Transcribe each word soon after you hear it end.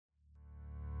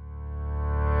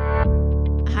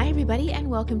everybody, and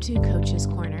welcome to Coach's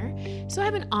Corner. So I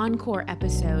have an encore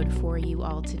episode for you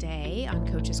all today on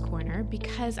Coach's Corner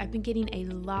because I've been getting a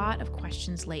lot of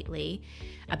questions lately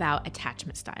about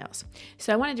attachment styles.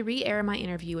 So I wanted to re-air my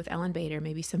interview with Ellen Bader.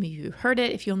 Maybe some of you heard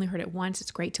it. If you only heard it once,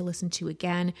 it's great to listen to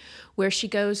again, where she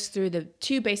goes through the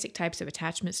two basic types of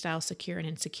attachment styles, secure and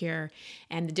insecure,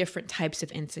 and the different types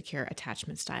of insecure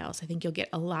attachment styles. I think you'll get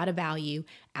a lot of value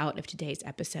out of today's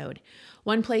episode.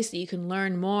 One place that you can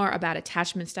learn more about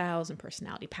attachment styles and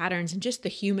personality patterns and just the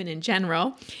human in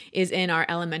general is in our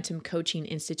Elementum Coaching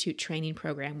Institute training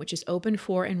program, which is open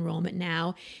for enrollment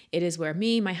now. It is where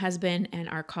me, my husband, and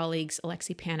our colleagues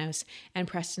Alexi Panos and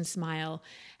Preston Smile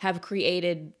have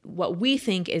created what we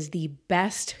think is the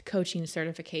best coaching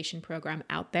certification program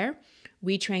out there.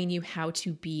 We train you how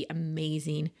to be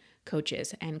amazing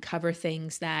coaches and cover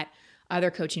things that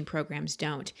other coaching programs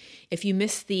don't. If you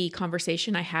missed the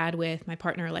conversation I had with my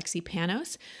partner Alexi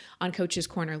Panos on Coach's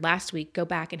Corner last week, go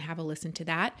back and have a listen to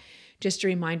that. Just a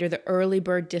reminder, the early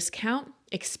bird discount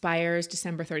expires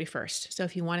December 31st. So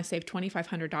if you want to save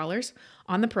 $2,500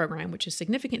 on the program, which is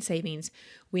significant savings,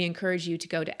 we encourage you to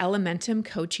go to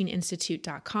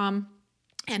elementumcoachinginstitute.com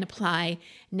and apply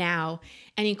now.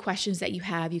 Any questions that you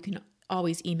have, you can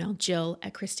always email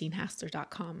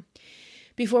jill@christinehassler.com.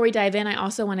 Before we dive in, I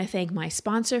also want to thank my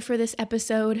sponsor for this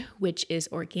episode, which is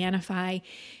Organifi.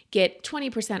 Get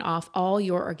 20% off all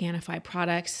your Organifi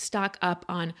products. Stock up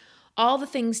on all the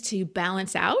things to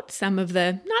balance out some of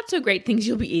the not so great things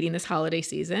you'll be eating this holiday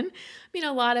season. I mean,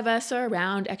 a lot of us are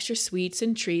around extra sweets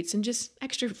and treats and just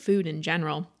extra food in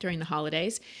general during the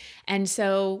holidays. And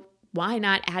so why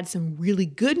not add some really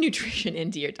good nutrition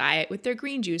into your diet with their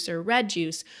green juice or red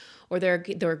juice or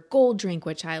their gold drink,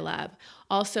 which I love.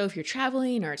 Also, if you're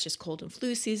traveling or it's just cold and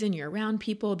flu season, you're around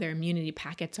people, their immunity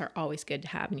packets are always good to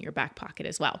have in your back pocket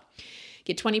as well.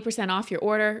 Get 20% off your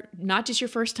order, not just your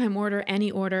first time order,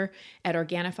 any order at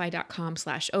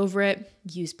Organifi.com/overit.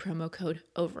 Use promo code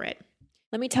OVERIT.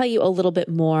 Let me tell you a little bit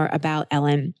more about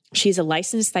Ellen. She's a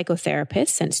licensed psychotherapist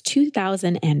since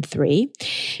 2003.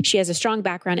 She has a strong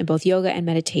background in both yoga and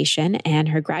meditation and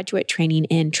her graduate training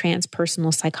in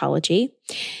transpersonal psychology.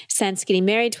 Since getting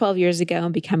married 12 years ago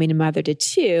and becoming a mother to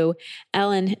two,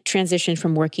 Ellen transitioned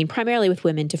from working primarily with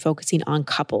women to focusing on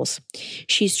couples.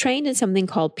 She's trained in something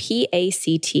called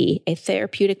PACT, a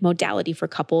therapeutic modality for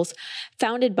couples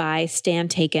founded by Stan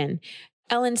Taken.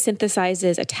 Ellen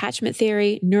synthesizes attachment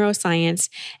theory, neuroscience,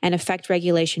 and affect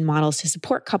regulation models to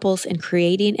support couples in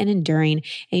creating and enduring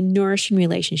a nourishing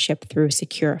relationship through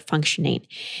secure functioning.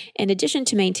 In addition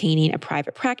to maintaining a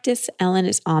private practice, Ellen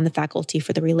is on the faculty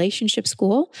for the Relationship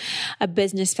School, a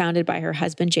business founded by her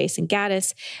husband, Jason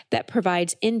Gaddis, that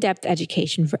provides in-depth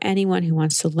education for anyone who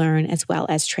wants to learn, as well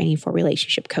as training for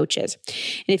relationship coaches.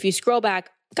 And if you scroll back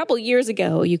a couple years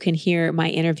ago, you can hear my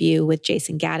interview with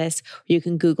Jason Gaddis, or you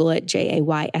can Google it,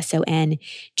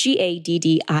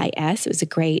 JAYSONGADDIS. It was a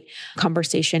great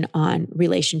conversation on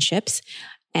relationships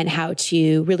and how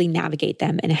to really navigate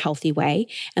them in a healthy way.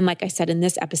 And like I said, in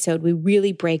this episode, we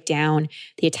really break down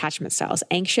the attachment styles: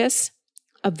 anxious,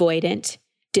 avoidant,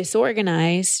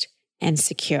 disorganized, and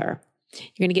secure.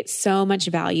 You're going to get so much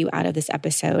value out of this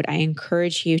episode. I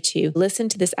encourage you to listen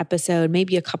to this episode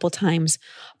maybe a couple times,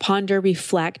 ponder,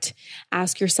 reflect,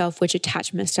 ask yourself which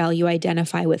attachment style you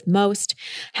identify with most,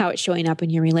 how it's showing up in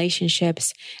your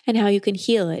relationships, and how you can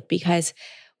heal it, because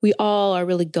we all are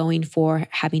really going for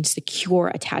having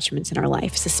secure attachments in our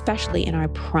lives, especially in our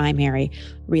primary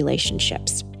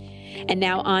relationships. And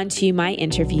now on to my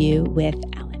interview with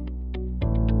Ellen.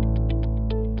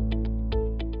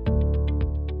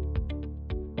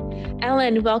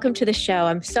 Ellen, welcome to the show.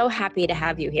 I'm so happy to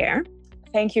have you here.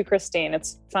 Thank you, Christine.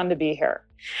 It's fun to be here.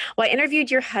 Well, I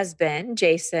interviewed your husband,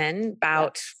 Jason,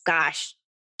 about,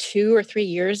 2 or 3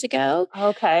 years ago.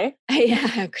 Okay.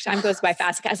 Yeah, time goes by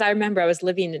fast. As I remember, I was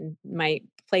living in my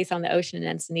place on the ocean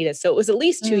in Encinitas. So it was at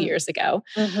least 2 years ago.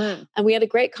 Mm-hmm. And we had a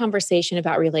great conversation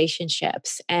about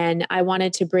relationships. And I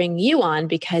wanted to bring you on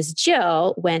because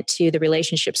Jill went to the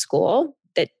relationship school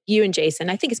that you and Jason,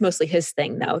 I think it's mostly his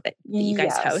thing though, that you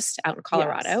guys host out in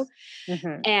Colorado. Yes.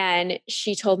 Mm-hmm. And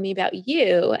she told me about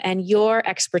you and your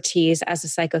expertise as a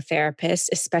psychotherapist,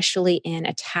 especially in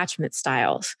attachment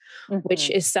styles, which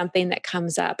is something that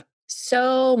comes up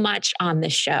so much on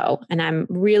this show. And I'm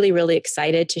really, really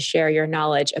excited to share your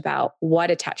knowledge about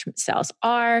what attachment styles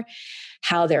are,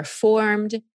 how they're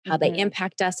formed, how they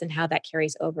impact us, and how that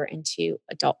carries over into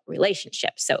adult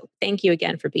relationships. So thank you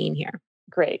again for being here.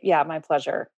 Great. Yeah, my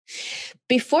pleasure.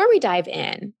 Before we dive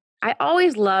in, I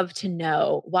always love to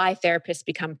know why therapists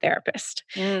become therapists.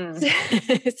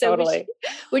 So totally.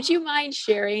 would you mind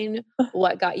sharing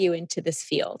what got you into this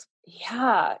field?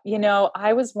 Yeah.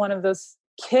 I was one of those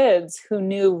kids who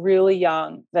knew really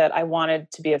young that I wanted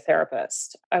to be a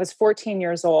therapist. I was 14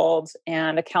 years old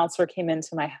and a counselor came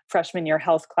into my freshman year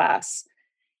health class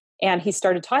and he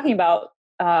started talking about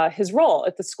his role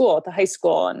at the school, at the high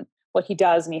school, and what he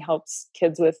does. And he helps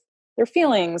kids with their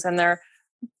feelings and their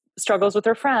struggles with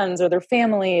their friends or their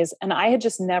families. And I had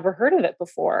just never heard of it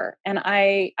before. And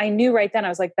I knew right then, I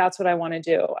was like, that's what I want to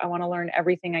do. I want to learn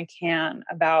everything I can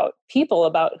about people,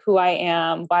 about who I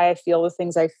am, why I feel the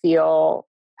things I feel,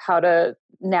 how to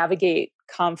navigate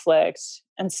conflict.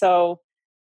 And so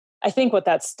I think what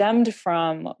that stemmed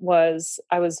from was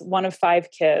I was one of 5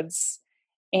 kids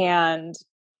and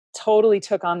totally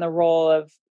took on the role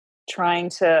of trying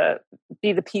to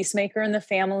be the peacemaker in the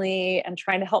family and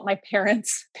trying to help my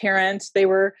parents parent. They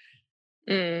were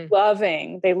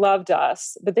loving, they loved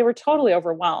us, but they were totally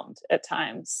overwhelmed at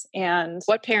times. And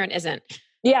what parent isn't?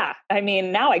 Yeah. I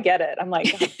mean, now I get it. I'm like,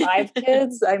 5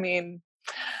 kids. I mean,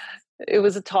 it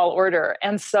was a tall order.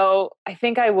 And so I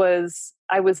think I was,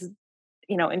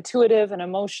 intuitive and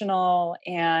emotional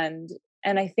and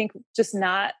I think just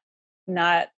not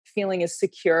feeling as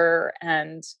secure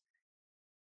and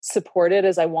supported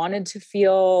as I wanted to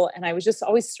feel. And I was just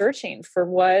always searching for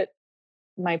what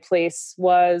my place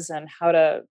was and how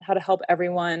to help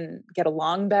everyone get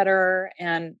along better.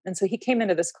 And so he came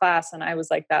into this class and I was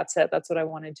like, that's it. That's what I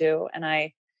want to do. And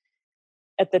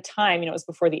at the time, it was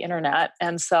before the internet.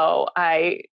 And so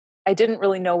I didn't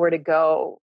really know where to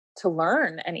go to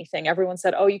learn anything. Everyone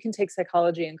said, oh, you can take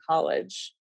psychology in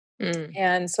college.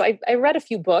 And so I read a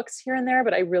few books here and there,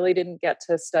 but I really didn't get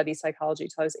to study psychology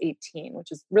till I was 18,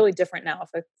 which is really different now. If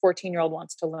a 14-year-old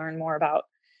wants to learn more about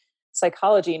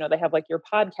psychology, they have like your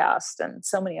podcast and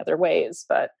so many other ways.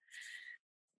 But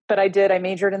I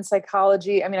majored in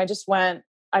psychology. I mean,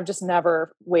 I've just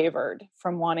never wavered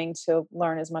from wanting to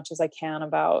learn as much as I can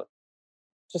about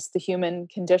just the human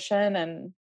condition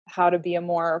and how to be a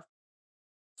more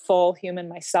full human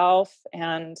myself.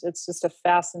 And it's just a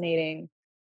fascinating,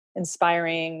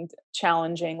 inspiring,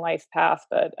 challenging life path.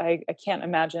 But I can't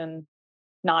imagine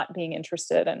not being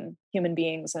interested in human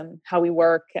beings and how we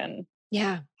work and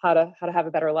how to have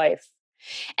a better life.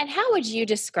 And how would you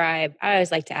describe, I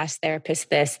always like to ask therapists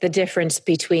this, the difference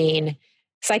between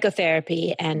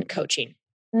psychotherapy and coaching?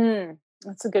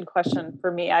 That's a good question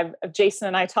for me. Jason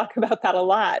and I talk about that a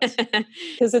lot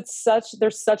because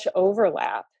there's such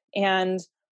overlap. And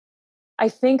I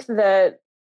think that,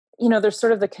 there's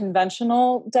sort of the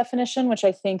conventional definition, which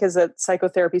I think is that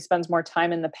psychotherapy spends more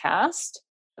time in the past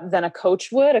than a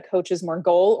coach would. A coach is more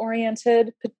goal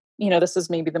oriented. This is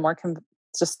maybe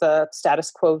just the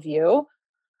status quo view.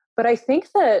 But I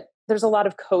think that there's a lot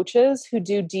of coaches who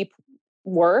do deep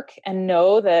work and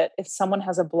know that if someone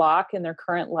has a block in their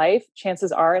current life,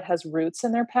 chances are it has roots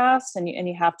in their past and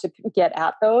you have to get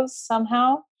at those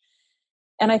somehow.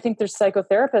 And I think there's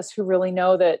psychotherapists who really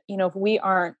know that, if we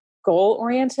aren't goal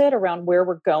oriented around where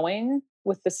we're going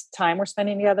with this time we're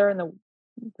spending together and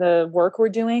the work we're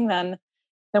doing, then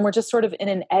we're just sort of in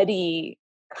an eddy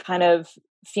kind of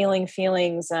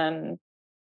feelings and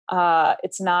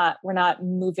we're not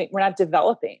moving, we're not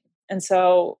developing. And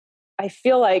so I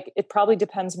feel like it probably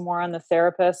depends more on the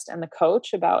therapist and the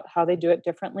coach about how they do it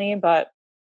differently. But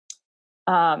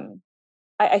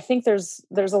I think there's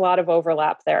a lot of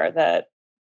overlap there that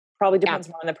probably depends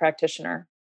more on the practitioner.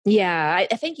 Yeah,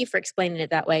 I thank you for explaining it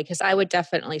that way, because I would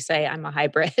definitely say I'm a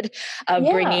hybrid of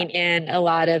bringing in a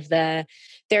lot of the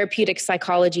therapeutic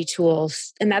psychology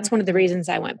tools. And that's one of the reasons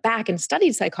I went back and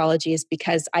studied psychology, is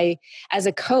because as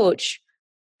a coach,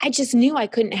 I just knew I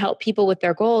couldn't help people with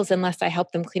their goals unless I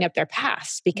helped them clean up their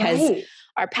past, because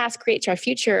our past creates our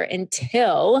future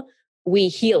until we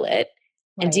heal it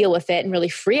and deal with it and really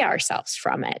free ourselves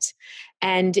from it.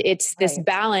 And it's this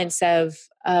balance of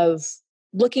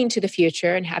looking to the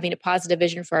future and having a positive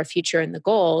vision for our future and the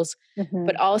goals,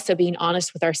 but also being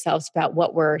honest with ourselves about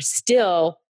what we're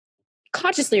still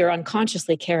consciously or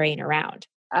unconsciously carrying around.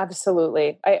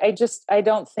 Absolutely. I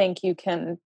don't think you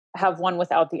can have one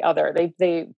without the other.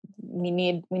 We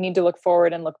need to look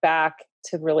forward and look back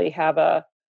to really have a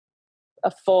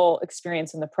full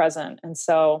experience in the present. And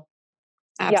so,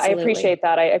 I appreciate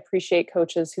that. I appreciate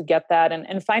coaches who get that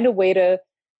and find a way to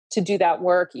do that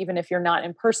work, even if you're not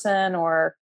in person,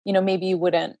 or, maybe you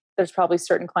wouldn't, there's probably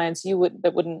certain clients that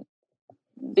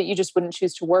you just wouldn't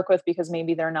choose to work with because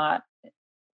maybe they're not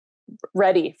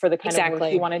ready for the kind of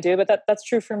work you want to do. But that's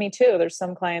true for me too. There's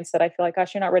some clients that I feel like,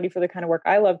 gosh, you're not ready for the kind of work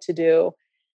I love to do,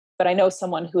 but I know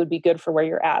someone who would be good for where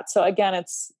you're at. So again,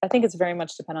 I think it's very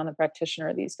much dependent on the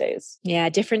practitioner these days. Yeah.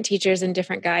 Different teachers and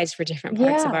different guides for different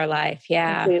parts of our life.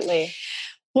 Yeah. Completely.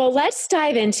 Well, let's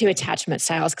dive into attachment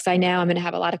styles because I know I'm going to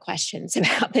have a lot of questions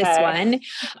about this one.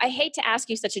 I hate to ask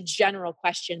you such a general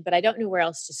question, but I don't know where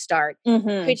else to start.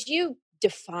 Mm-hmm. Could you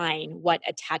define what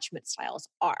attachment styles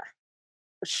are?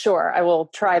 Sure, I will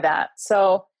try that.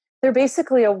 So they're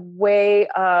basically a way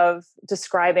of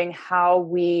describing how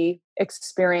we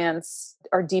experience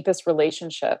our deepest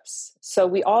relationships. So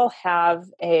we all have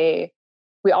an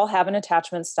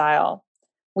attachment style.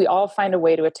 We all find a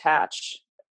way to attach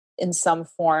in some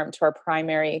form to our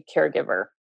primary caregiver,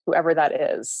 whoever that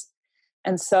is.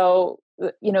 And so,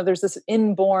 there's this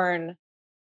inborn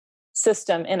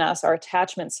system in us, our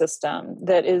attachment system,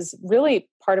 that is really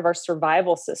part of our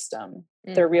survival system.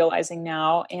 They're realizing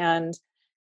now, and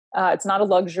it's not a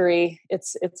luxury.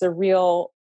 It's a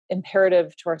real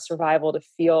imperative to our survival to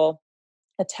feel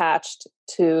attached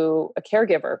to a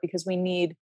caregiver because we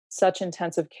need such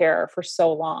intensive care for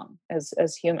so long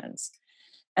as humans.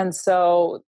 And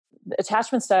so,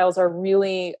 attachment styles are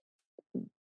really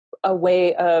a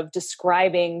way of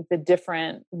describing the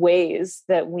different ways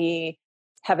that we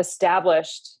have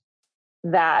established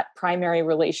that primary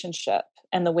relationship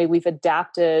and the way we've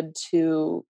adapted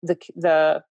to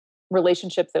the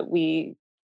relationship that we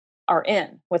are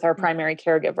in with our primary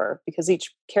caregiver, because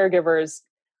each caregiver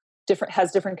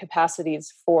has different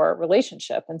capacities for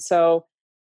relationship. And so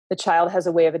the child has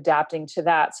a way of adapting to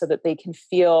that so that they can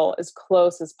feel as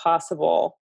close as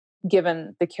possible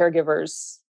given the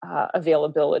caregiver's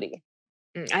availability.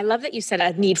 I love that you said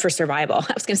a need for survival.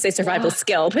 I was going to say survival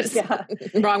skill, but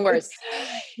it's wrong words.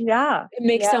 It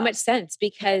makes so much sense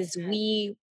because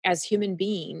we, as human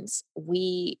beings,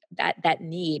 that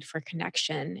need for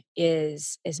connection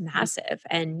is massive,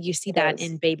 and you see that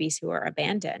in babies who are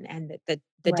abandoned and the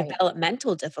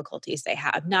developmental difficulties they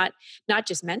have, not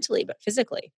just mentally but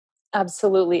physically.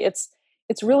 Absolutely, it's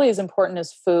really as important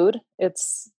as food.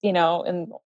 It's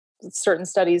in certain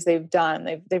studies they've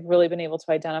done, they've really been able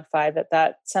to identify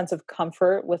that sense of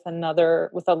comfort with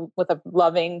a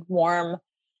loving, warm,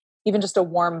 even just a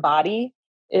warm body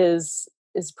is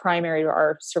primary to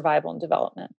our survival and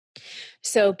development.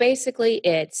 So basically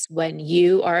it's when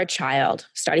you are a child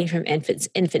starting from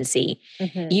infancy,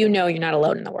 you're not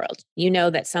alone in the world. You know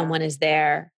that someone is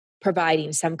there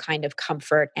providing some kind of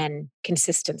comfort and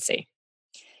consistency.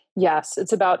 Yes,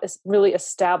 it's about really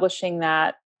establishing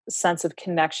that sense of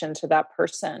connection to that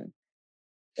person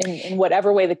in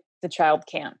whatever way the child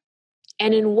can.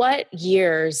 And in what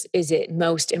years is it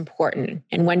most important?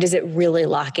 And when does it really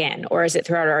lock in? Or is it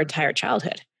throughout our entire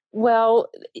childhood? Well,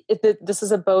 this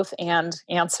is a both and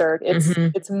answer.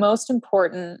 It's most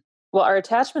important. Well, our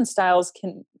attachment styles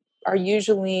are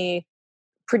usually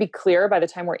pretty clear by the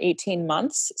time we're 18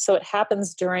 months. So it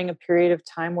happens during a period of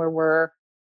time where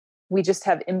we just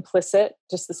have implicit,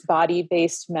 just this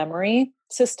body-based memory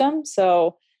system.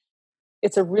 So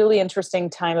it's a really interesting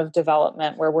time of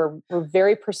development where we're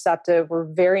very perceptive, we're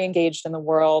very engaged in the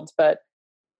world, but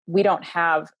we don't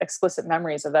have explicit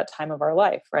memories of that time of our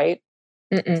life, right?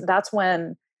 So that's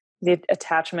when the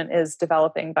attachment is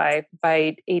developing by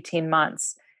 18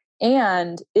 months.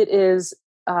 And it is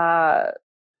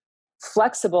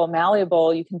flexible,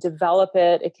 malleable. You can develop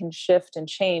it. It can shift and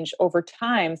change over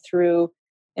time through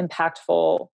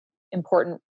impactful,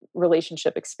 important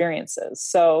relationship experiences.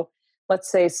 So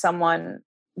let's say someone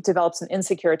develops an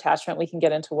insecure attachment. We can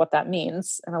get into what that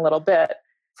means in a little bit.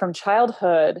 From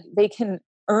childhood, they can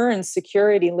earn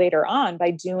security later on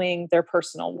by doing their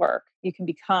personal work. You can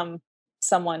become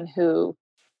someone who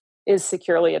is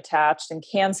securely attached and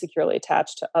can securely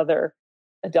attach to other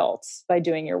adults by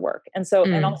doing your work. And so,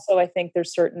 and also I think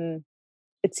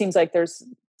it seems like there's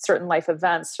certain life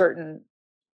events, certain,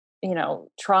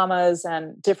 traumas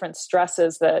and different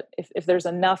stresses that if there's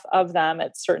enough of them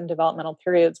at certain developmental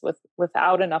periods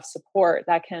without enough support,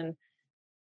 that can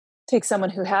take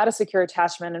someone who had a secure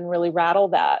attachment and really rattle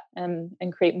that and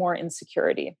create more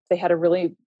insecurity. They had a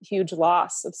really huge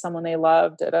loss of someone they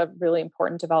loved at a really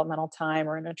important developmental time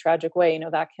or in a tragic way,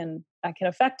 that can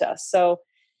affect us. So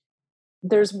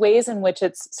there's ways in which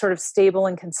it's sort of stable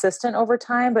and consistent over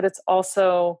time, but it's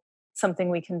also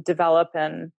something we can develop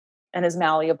and is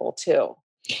malleable too.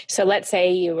 So let's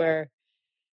say you were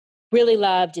really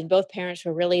loved and both parents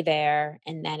were really there.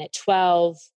 And then at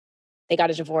 12, they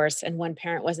got a divorce and one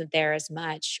parent wasn't there as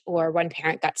much, or one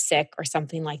parent got sick or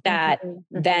something like that.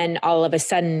 Then all of a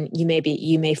sudden you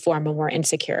may form a more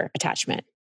insecure attachment.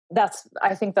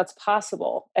 I think that's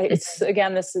possible. It's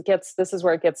again, this is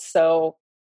where it gets so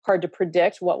hard to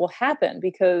predict what will happen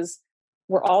because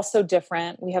we're all so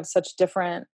different. We have such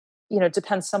different, it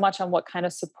depends so much on what kind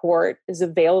of support is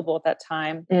available at that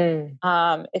time.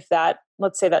 If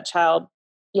let's say that child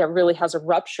really has a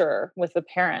rupture with the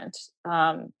parent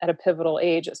at a pivotal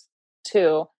age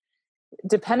too,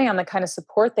 depending on the kind of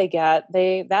support they get,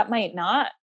 that might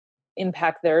not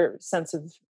impact their sense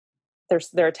of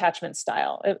their attachment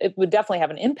style. It would definitely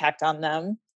have an impact on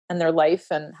them and their life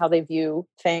and how they view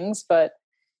things, but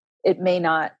it may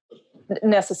not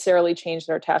necessarily change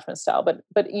their attachment style.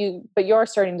 But you are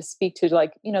starting to speak to,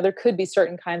 like, there could be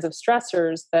certain kinds of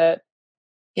stressors that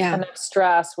enough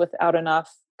stress without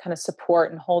enough kind of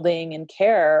support and holding and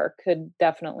care could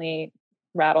definitely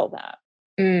rattle that.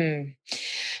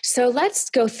 So let's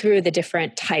go through the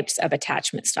different types of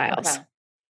attachment styles.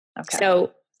 Okay.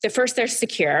 So the first, there's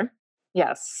secure.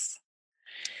 Yes.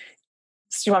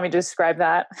 So you want me to describe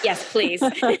that? Yes, please.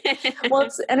 Well,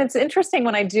 it's interesting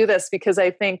when I do this, because I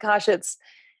think, gosh,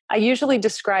 I usually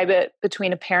describe it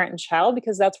between a parent and child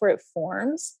because that's where it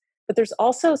forms. But there's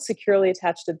also securely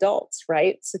attached adults,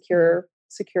 right? Secure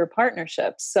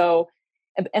partnerships. So,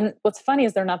 and what's funny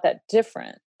is they're not that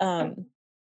different.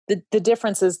 The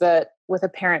difference is that with a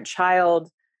parent-child,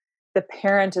 the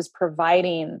parent is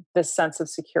providing this sense of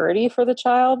security for the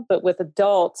child, but with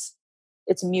adults,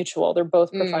 it's mutual. They're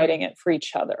both providing it for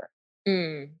each other.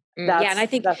 And I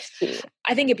think that's key.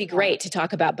 I think it'd be great to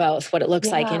talk about both, what it looks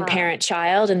like in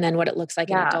parent-child and then what it looks like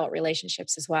in adult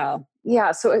relationships as well.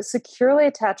 Yeah. So a securely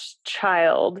attached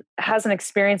child has an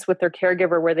experience with their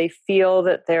caregiver where they feel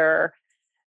that their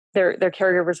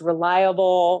caregiver is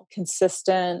reliable,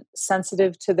 consistent,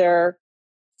 sensitive to their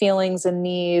feelings and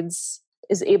needs,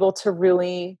 is able to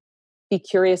really be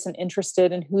curious and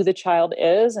interested in who the child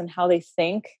is and how they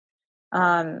think,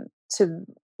 to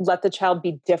let the child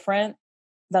be different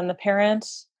than the parent.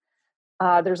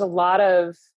 There's a lot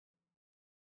of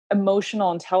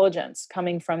emotional intelligence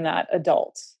coming from that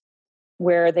adult,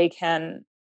 where they can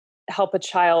help a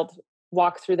child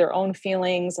walk through their own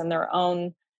feelings and their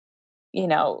own,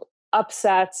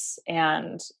 upsets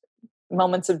and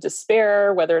moments of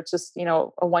despair, whether it's just, a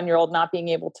 1-year-old not being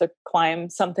able to climb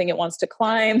something it wants to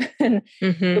climb. And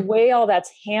the way all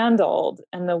that's handled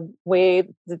and the way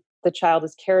the child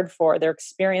is cared for, their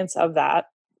experience of that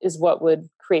is what would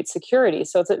create security.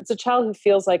 So it's a child who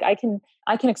feels like I can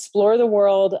explore the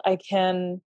world. I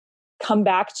can come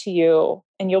back to you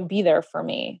and you'll be there for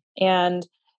me. And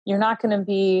you're not going to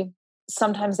be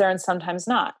sometimes there and sometimes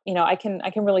not. I can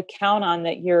really count on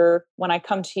that. When I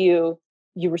come to you,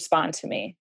 you respond to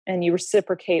me and you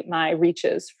reciprocate my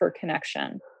reaches for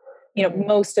connection,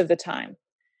 most of the time,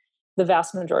 the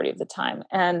vast majority of the time.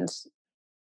 And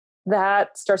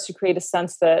that starts to create a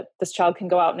sense that this child can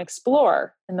go out and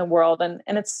explore in the world. And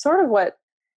it's sort of what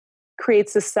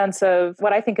creates a sense of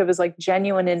what I think of as like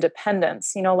genuine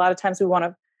independence. A lot of times we want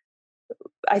to,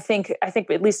 I think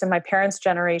at least in my parents'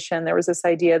 generation, there was this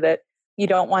idea that you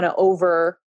don't want to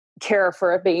over care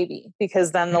for a baby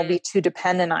because then they'll be too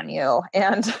dependent on you.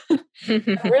 And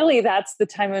really that's the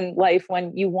time in life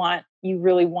when you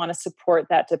really want to support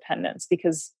that dependence,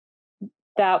 because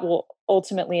that will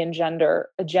ultimately engender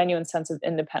a genuine sense of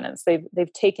independence.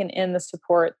 They've taken in the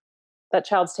support, that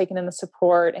child's taken in the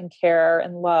support and care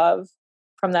and love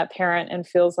from that parent and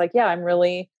feels like, yeah,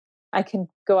 I can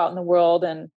go out in the world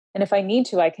and if I need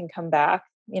to, I can come back,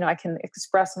 I can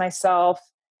express myself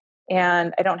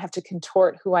and I don't have to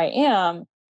contort who I am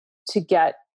to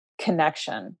get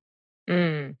connection.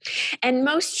 And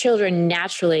most children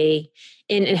naturally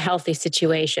in a healthy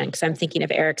situation, because I'm thinking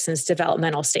of Erikson's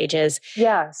developmental stages,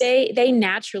 yes, they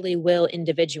naturally will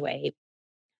individuate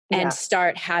and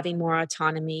start having more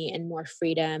autonomy and more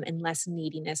freedom and less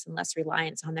neediness and less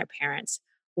reliance on their parents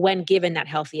when given that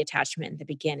healthy attachment in the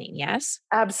beginning. Yes?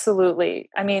 Absolutely.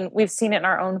 I mean, we've seen it in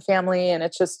our own family, and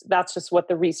that's just what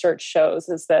the research shows,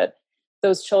 is that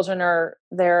those children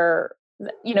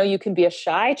you can be a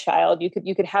shy child.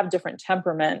 You could have different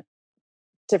temperaments,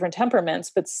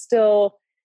 but still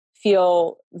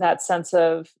feel that sense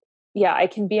of, I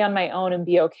can be on my own and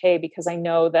be okay because I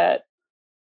know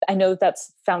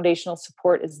that's foundational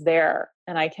support is there,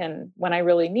 and I can, when I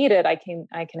really need it, I can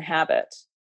have it.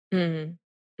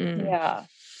 Yeah.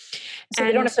 So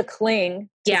they don't have to cling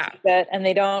to it, and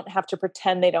they don't have to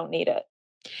pretend they don't need it.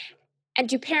 And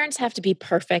do parents have to be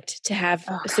perfect to have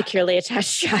a securely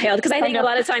attached child? Because I think a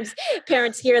lot of times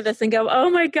parents hear this and go, oh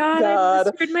my God. I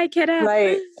screwed my kid up.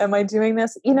 Right. Am I doing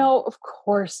this? Of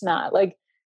course not. Like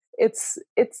it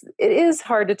is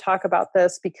hard to talk about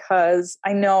this because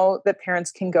I know that parents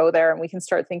can go there and we can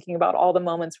start thinking about all the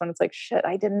moments when it's like, shit,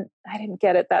 I didn't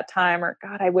get it that time, or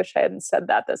God, I wish I hadn't said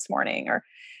that this morning, or,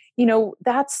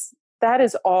 that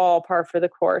is all par for the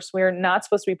course. We're not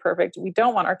supposed to be perfect. We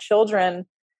don't want our children.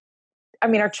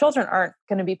 Our children aren't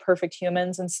going to be perfect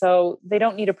humans. And so they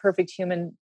don't need a perfect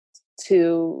human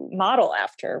to model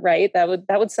after, right? That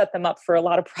would set them up for a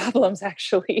lot of problems,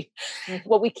 actually. Mhm.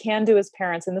 What we can do as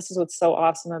parents, and this is what's so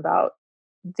awesome about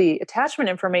the attachment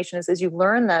information is you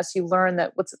learn this, you learn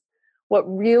that what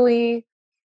really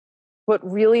what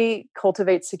really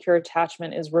cultivates secure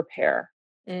attachment is repair.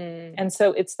 Mm. And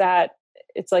so it's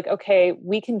like, okay,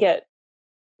 everything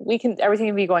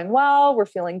can be going well, we're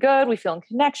feeling good, we feel in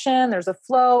connection, there's a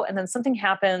flow, and then something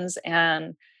happens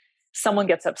and someone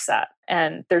gets upset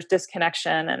and there's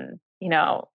disconnection and,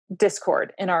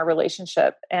 discord in our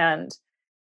relationship. And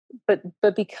but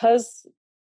because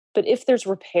but if there's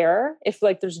repair, if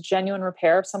like there's genuine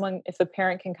repair, if a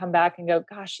parent can come back and go,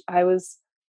 gosh, I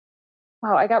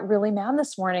got really mad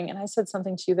this morning and I said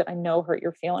something to you that I know hurt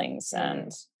your feelings.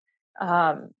 And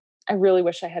I really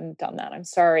wish I hadn't done that. I'm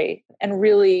sorry. And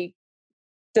really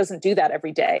doesn't do that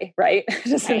every day, right?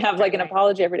 Doesn't have like an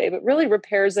apology every day, but really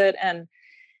repairs it and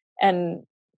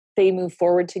they move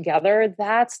forward together.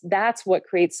 That's what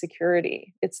creates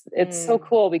security. It's so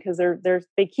cool because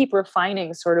they keep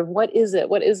refining sort of what is it,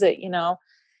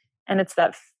 and it's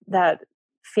that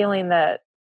feeling that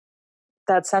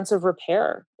sense of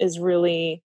repair is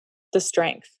really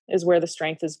is where the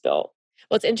strength is built.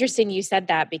 Well, it's interesting you said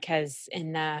that because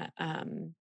in the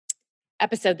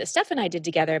episode that Steph and I did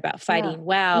together about fighting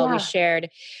well, we shared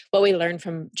what we learned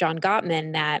from John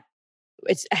Gottman, that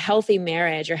it's a healthy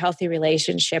marriage or healthy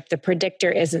relationship. The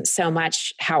predictor isn't so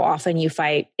much how often you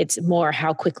fight, it's more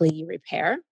how quickly you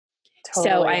repair. Totally.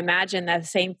 So I imagine that the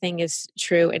same thing is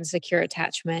true in secure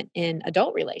attachment in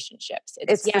adult relationships.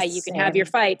 You can have your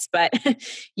fights, but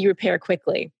you repair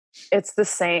quickly. It's the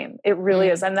same. It really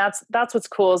is. And that's what's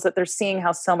cool is that they're seeing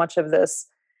how so much of this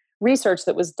research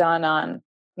that was done on,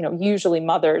 usually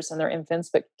mothers and their infants,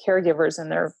 but caregivers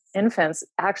and their infants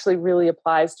actually really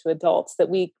applies to adults, that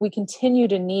we continue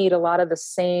to need a lot of the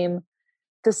same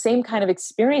kind of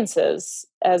experiences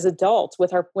as adults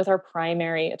with our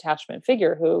primary attachment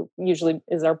figure, who usually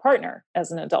is our partner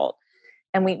as an adult.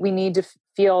 And we need to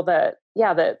feel that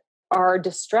our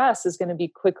distress is going to be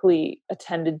quickly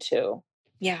attended to.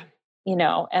 Yeah.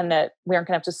 And that we aren't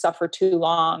going to have to suffer too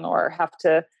long or have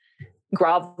to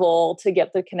grovel to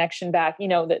get the connection back,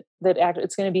 that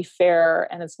it's going to be fair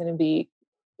and it's going to be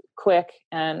quick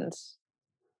and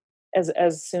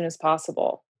as soon as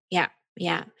possible. Yeah.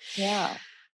 Yeah. Yeah.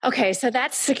 Okay. So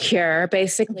that's secure,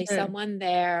 basically someone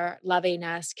there loving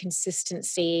us,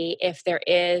 consistency. If there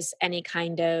is any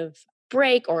kind of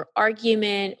break or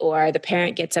argument or the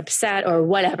parent gets upset or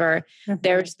whatever,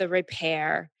 there's the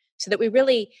repair. So that we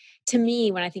really, to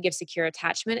me, when I think of secure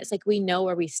attachment, it's like we know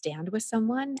where we stand with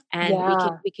someone and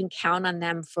we can count on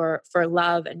them for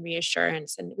love and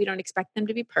reassurance. And we don't expect them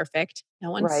to be perfect. No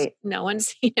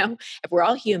one's, we're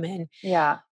all human.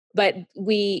 Yeah. But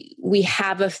we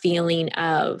have a feeling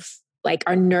of like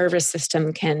our nervous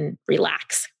system can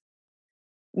relax.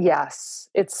 Yes.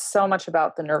 It's so much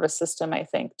about the nervous system, I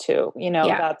think, too.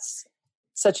 That's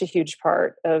such a huge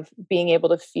part of being able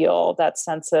to feel that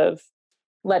sense of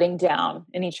letting down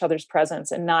in each other's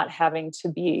presence and not having to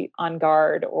be on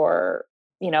guard or,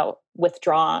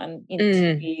 withdrawn,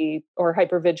 to be, or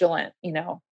hypervigilant, in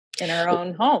our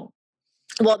own home.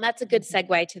 Well, that's a good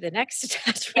segue to the next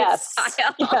attachment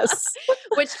style,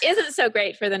 which isn't so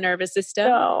great for the nervous system.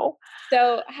 No.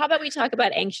 So how about we talk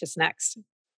about anxious next?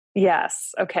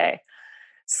 Yes. Okay.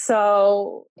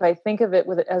 So I think of it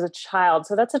as a child.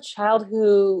 So that's a child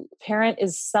who parent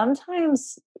is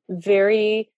sometimes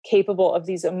very capable of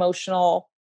these emotional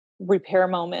repair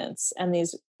moments and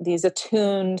these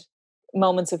attuned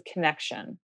moments of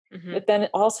connection. But then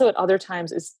also at other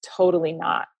times is totally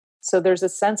not. So there's a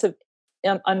sense of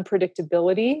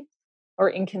unpredictability or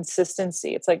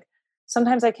inconsistency. It's like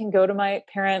sometimes I can go to my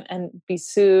parent and be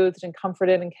soothed and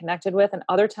comforted and connected with, and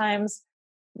other times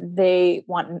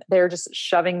they're just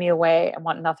shoving me away and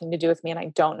want nothing to do with me, and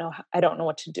I don't know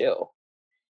what to do.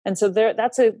 And so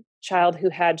that's a child who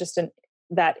had just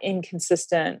that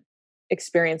inconsistent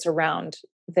experience around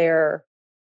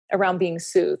being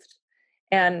soothed.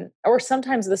 Or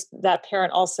sometimes that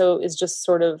parent also is just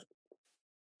sort of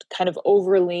kind of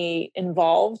overly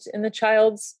involved in the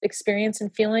child's experience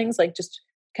and feelings, like just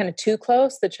kind of too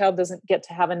close. The child doesn't get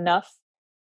to have enough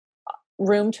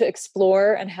room to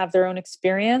explore and have their own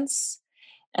experience.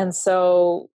 And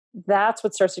so that's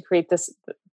what starts to create this,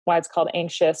 why it's called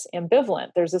anxious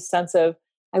ambivalent. There's a sense of,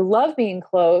 I love being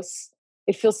close.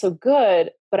 It feels so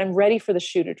good, but I'm ready for the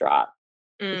shoe to drop.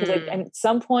 Because at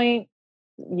some point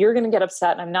you're going to get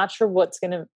upset and I'm not sure what's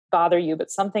going to bother you, but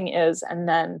something is. And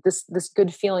then this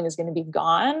good feeling is going to be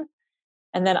gone.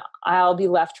 And then I'll be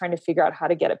left trying to figure out how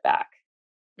to get it back.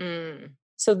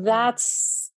 So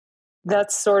that's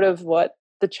sort of what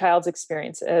the child's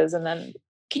experience is. And then,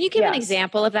 can you give an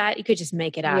example of that? You could just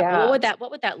make it up. Yeah. But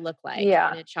what would that look like in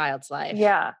a child's life?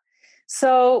 Yeah.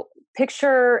 So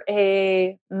picture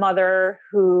a mother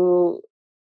who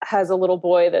has a little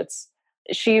boy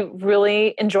she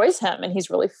really enjoys him and he's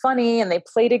really funny and they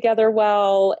play together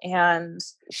well. And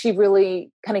she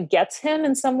really kind of gets him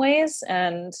in some ways.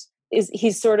 And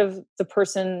he's sort of the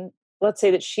person, let's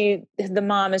say that the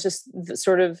mom is just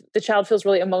the child feels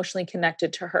really emotionally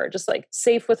connected to her, just like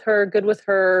safe with her, good with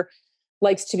her,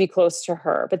 likes to be close to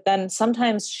her. But then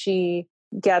sometimes she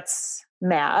gets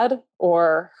mad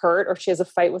or hurt, or she has a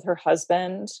fight with her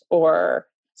husband, or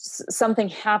something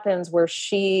happens where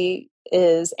she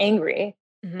is angry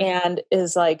and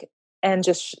is like, and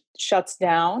just shuts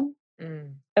down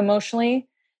emotionally,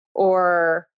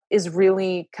 or is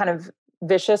really kind of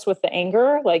vicious with the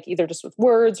anger, like either just with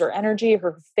words or energy,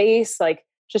 her face like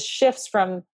just shifts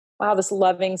from, wow, this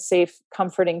loving, safe,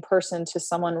 comforting person to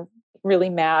someone really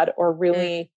mad or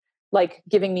really like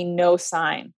giving me no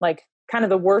sign. Like kind of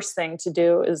the worst thing to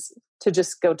do is to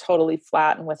just go totally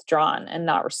flat and withdrawn and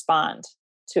not respond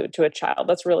to a child.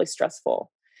 That's really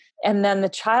stressful. And then the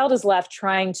child is left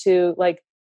trying to like,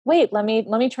 wait, let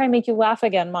me try and make you laugh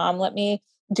again, mom. Let me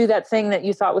do that thing that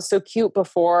you thought was so cute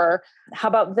before. How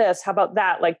about this? How about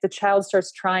that? Like the child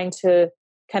starts trying to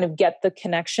kind of get the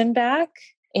connection back.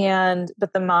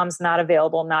 But the mom's not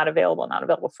available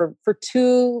for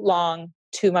too long,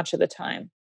 too much of the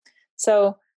time.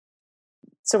 So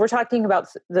we're talking about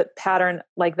the pattern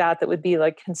like that would be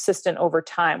like consistent over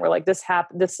time, where like this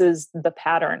is the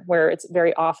pattern where it's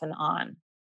very off and on.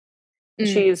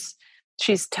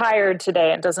 She's tired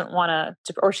today and doesn't want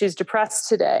to, or she's depressed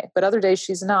today, but other days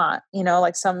she's not,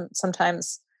 like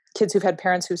sometimes kids who've had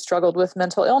parents who've struggled with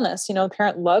mental illness, the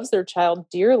parent loves their child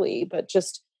dearly, but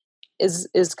just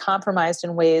is compromised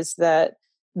in ways that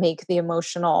make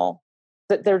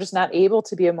that they're just not able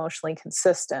to be emotionally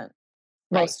consistent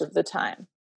most of the time.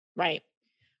 Right.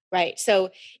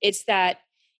 So it's that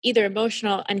either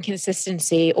emotional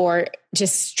inconsistency or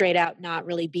just straight out not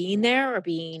really being there or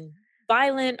being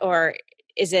violent, or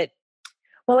is it?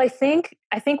 Well, I think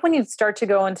when you start to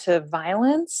go into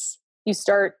violence, you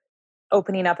start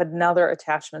opening up another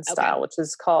attachment style, which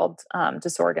is called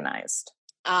disorganized.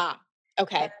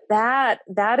 Okay. And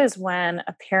that is when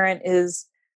a parent is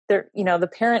there, the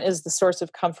parent is the source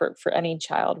of comfort for any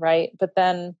child, right? But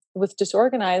then with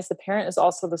disorganized, the parent is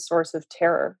also the source of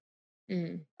terror.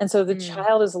 And so the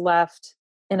child is left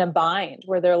in a bind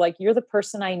where they're like, you're the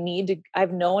person I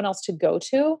have no one else to go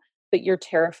to, but you're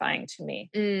terrifying to me.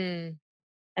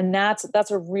 And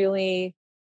that's a really,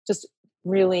 just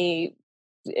really,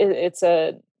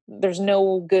 there's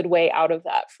no good way out of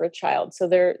that for a child. So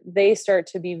they start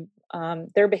to be,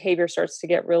 their behavior starts to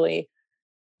get really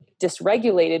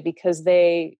dysregulated because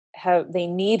they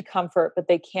need comfort, but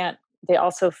they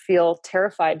also feel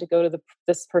terrified to go to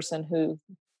this person who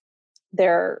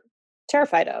they're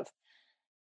terrified of.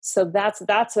 So that's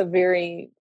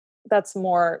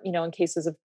more, in cases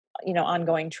of,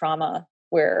 ongoing trauma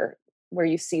where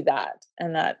you see that,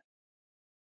 and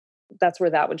that's where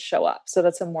that would show up. So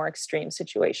that's a more extreme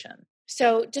situation.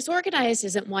 So disorganized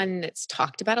isn't one that's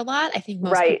talked about a lot. I think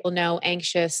most people know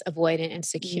anxious, avoidant, and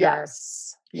secure.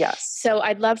 Yes. So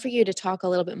I'd love for you to talk a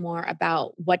little bit more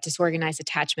about what disorganized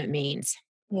attachment means.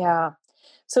 Yeah.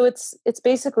 So it's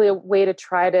basically a way to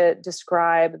try to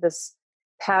describe this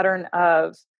pattern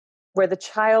of where the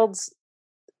child's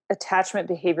attachment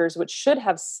behaviors, which should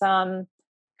have some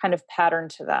kind of pattern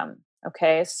to them.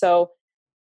 Okay. So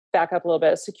back up a little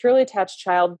bit. A securely attached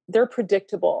child, they're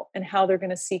predictable in how they're going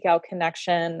to seek out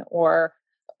connection, or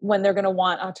when they're going to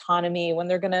want autonomy, when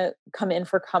they're going to come in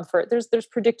for comfort. There's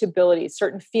predictability.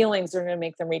 Certain feelings are going to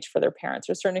make them reach for their parents,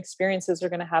 or certain experiences are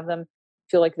going to have them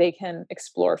feel like they can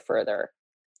explore further.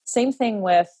 Same thing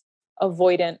with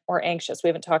avoidant or anxious. We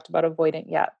haven't talked about avoidant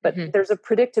yet, but there's a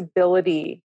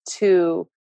predictability to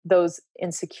those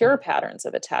insecure patterns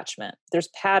of attachment. There's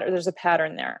a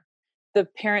pattern there. The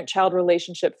parent-child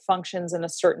relationship functions in a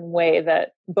certain way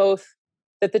that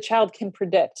the child can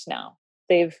predict now.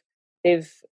 They've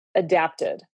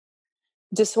adapted.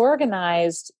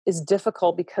 Disorganized is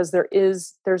difficult because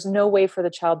there's no way for the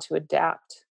child to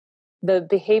adapt. The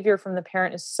behavior from the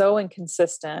parent is so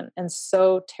inconsistent and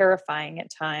so terrifying at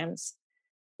times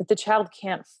that the child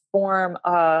can't form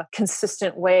a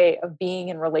consistent way of being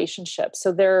in relationships.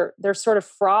 So they're sort of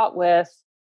fraught with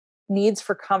needs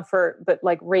for comfort, but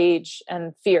like rage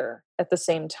and fear at the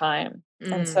same time.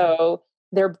 And so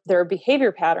their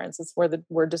behavior patterns, is where the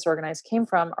word disorganized came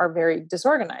from, are very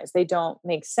disorganized. They don't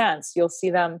make sense. You'll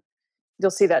see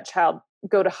that child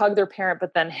go to hug their parent,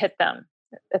 but then hit them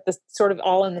at the sort of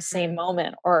all in the same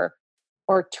moment, or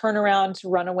turn around to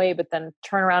run away, but then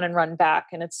turn around and run back.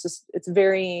 And it's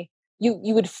very,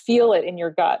 you would feel it in your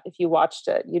gut. If you watched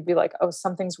it, you'd be like, oh,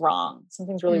 something's wrong.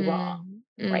 Something's really wrong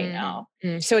right now.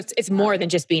 So it's more than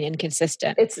just being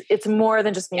inconsistent. It's more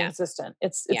than just being consistent.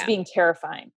 It's being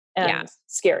terrifying and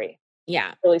scary.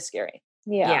 Yeah. Really scary.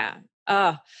 Yeah.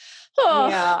 Yeah.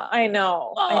 Yeah, I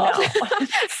know.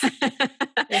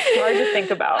 It's hard to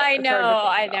think about. I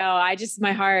know.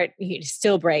 My heart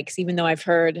still breaks, even though I've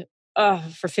heard,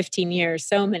 for 15 years,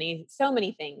 so many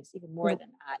things, even more than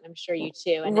that. And I'm sure you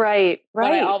too. And right.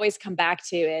 What I always come back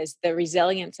to is the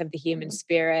resilience of the human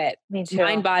spirit, Me too.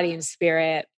 mind, body, and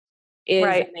spirit is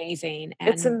amazing. And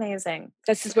it's amazing.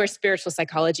 This is where spiritual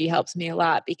psychology helps me a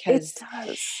lot, because it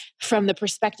does. From the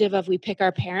perspective of we pick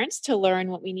our parents to learn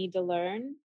what we need to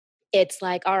learn, it's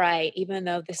like, all right, even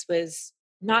though this was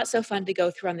not so fun to go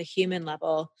through on the human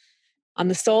level, on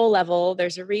the soul level,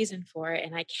 there's a reason for it.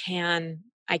 And I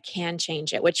can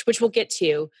change it, which we'll get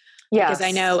to. Yes. Because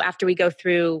I know after we go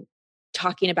through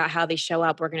talking about how they show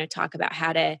up, we're going to talk about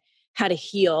how to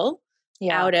heal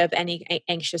out of any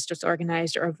anxious,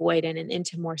 disorganized, or avoidant and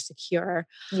into more secure.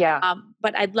 Yeah.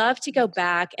 But I'd love to go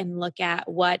back and look at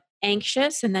what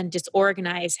anxious and then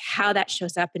disorganized, how that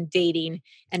shows up in dating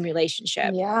and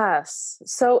relationship. Yes.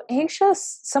 So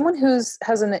someone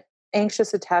has an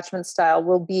anxious attachment style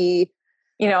will be,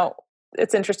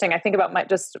 it's interesting. I think about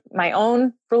my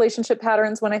own relationship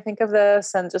patterns when I think of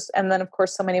this, and then of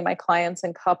course so many of my clients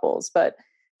and couples. But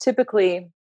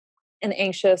typically, an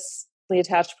anxiously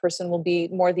attached person will be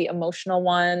more the emotional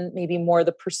one, maybe more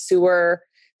the pursuer,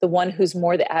 the one who's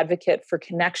more the advocate for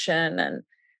connection and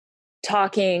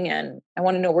talking, and I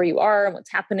want to know where you are and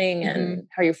what's happening and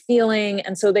how you're feeling.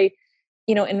 And so they,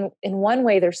 in one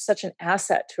way, they're such an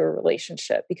asset to a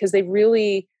relationship because they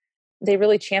really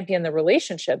champion the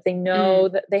relationship. They know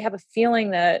that they have a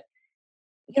feeling that,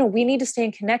 we need to stay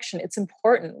in connection. It's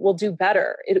important. We'll do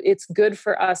better. It's good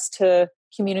for us to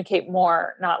communicate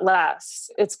more, not less.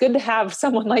 It's good to have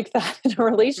someone like that in a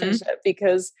relationship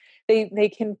because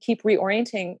they can keep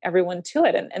reorienting everyone to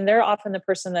it. And they're often the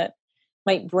person that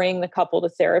might bring the couple to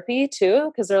therapy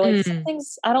too, because they're like,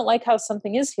 I don't like how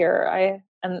something is here.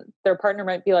 And their partner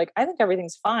might be like, I think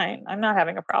everything's fine. I'm not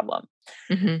having a problem.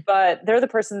 But they're the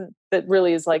person that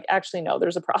really is like, actually, no,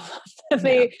 there's a problem.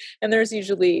 And there's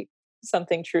usually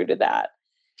something true to that.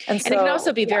 And so, it can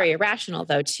also be very irrational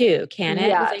though, too, can it?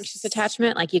 With anxious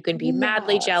attachment, like you can be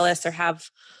madly jealous or have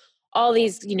all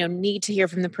these, need to hear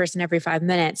from the person every 5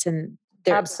 minutes. And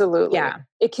absolutely. Yeah.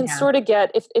 It can sort of get,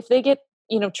 if they get,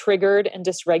 triggered and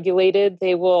dysregulated,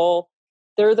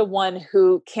 they're the one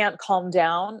who can't calm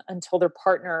down until their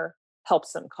partner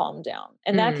helps them calm down.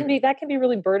 And that can be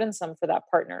really burdensome for that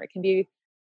partner.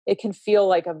 It can feel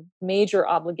like a major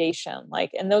obligation.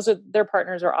 And their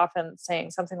partners are often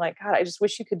saying something like, God, I just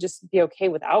wish you could just be okay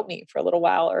without me for a little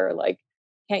while. Or like,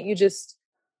 can't you just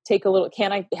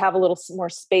can I have a little more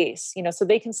space? So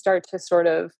they can start to sort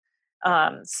of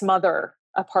smother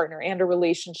a partner and a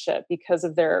relationship because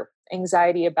of their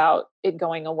anxiety about it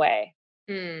going away.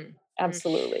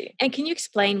 Absolutely. And can you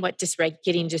explain what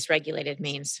getting dysregulated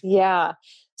means? Yeah.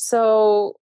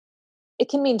 So it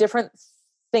can mean different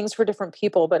things for different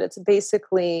people, but it's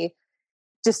basically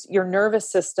just your nervous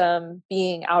system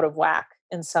being out of whack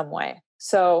in some way.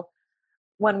 So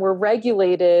when we're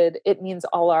regulated, it means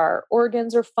all our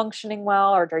organs are functioning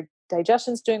well, our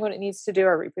digestion's doing what it needs to do,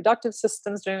 our reproductive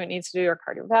system's doing what it needs to do, our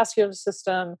cardiovascular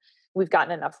system, we've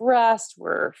gotten enough rest,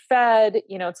 we're fed,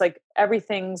 it's like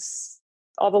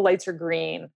all the lights are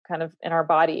green kind of in our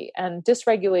body. And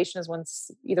dysregulation is when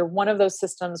either one of those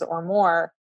systems or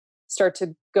more start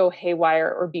to go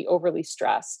haywire or be overly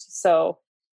stressed. So,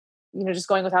 just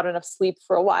going without enough sleep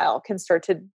for a while can start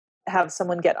to have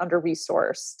someone get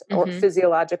under-resourced or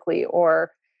physiologically,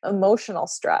 or emotional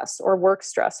stress or work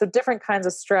stress. So different kinds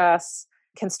of stress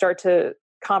can start to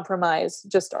compromise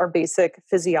just our basic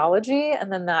physiology.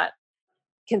 And then that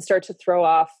can start to throw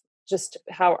off just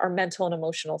how our mental and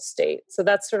emotional state. So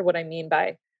that's sort of what I mean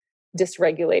by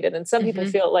dysregulated. And some people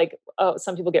feel like,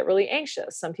 some people get really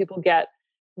anxious. Some people get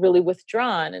really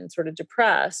withdrawn and sort of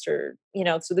depressed, or,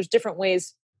 so there's different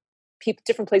ways,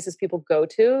 different places people go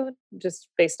to just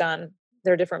based on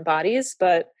their different bodies,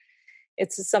 but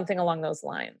it's something along those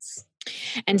lines.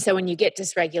 And so when you get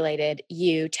dysregulated,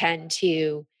 you tend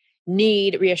to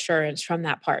need reassurance from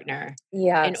that partner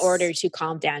in order to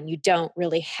calm down. You don't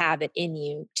really have it in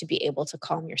you to be able to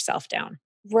calm yourself down.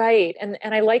 Right. And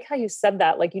I like how you said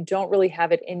that, like you don't really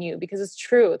have it in you, because it's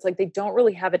true. It's like they don't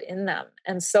really have it in them.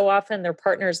 And so often their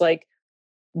partner's like,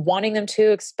 wanting them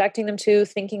to, expecting them to,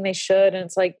 thinking they should. And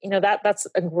it's like, that's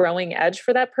a growing edge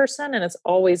for that person. And it's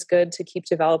always good to keep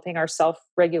developing our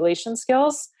self-regulation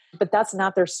skills, but that's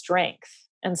not their strength.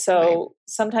 And so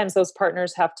sometimes those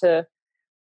partners have to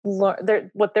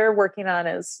learn, what they're working on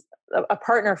is a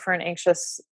partner for an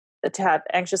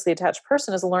anxiously attached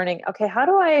person is learning, okay, how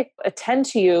do I attend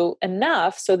to you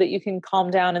enough so that you can calm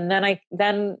down? And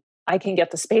then I can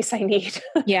get the space I need.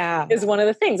 Yeah. Is one of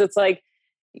the things. It's like,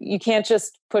 you can't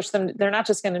just push them. They're not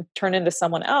just going to turn into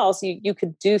someone else. You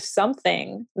could do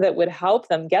something that would help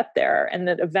them get there. And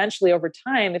that eventually over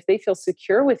time, if they feel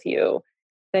secure with you,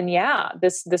 then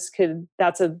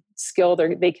that's a skill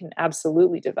they can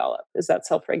absolutely develop, is that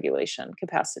self-regulation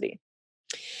capacity.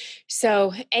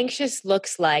 So anxious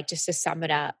looks like, just to sum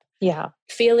it up,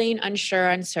 feeling unsure,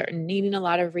 uncertain, needing a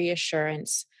lot of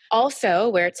reassurance. Also,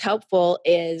 where it's helpful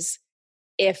is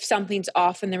if something's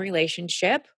off in the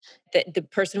relationship, the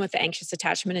person with the anxious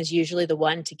attachment is usually the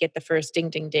one to get the first ding,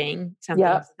 ding, ding.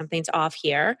 Something's off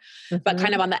here. Mm-hmm. But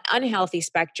kind of on the unhealthy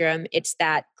spectrum, it's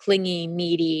that clingy,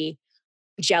 needy,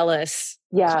 jealous,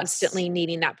 constantly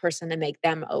needing that person to make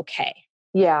them okay.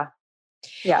 Yeah.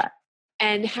 Yeah.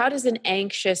 And how does an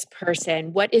anxious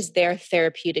person, what is their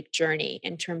therapeutic journey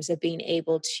in terms of being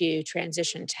able to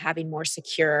transition to having more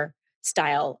secure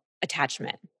style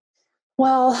attachment?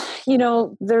 Well,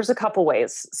 there's a couple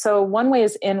ways. So one way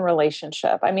is in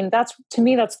relationship. I mean, that's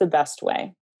the best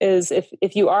way, is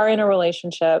if you are in a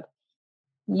relationship,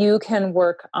 you can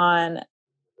work on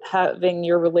having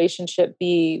your relationship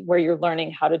be where you're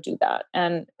learning how to do that.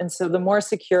 And so the more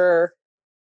secure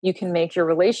you can make your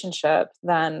relationship,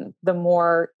 then the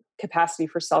more capacity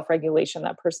for self-regulation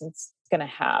that person's going to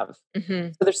have. Mm-hmm.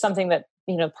 So there's something that,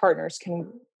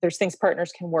 there's things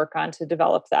partners can work on to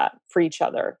develop that for each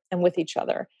other and with each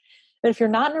other. But if you're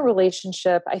not in a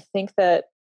relationship, I think that,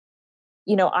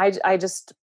 I'm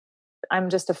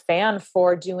just a fan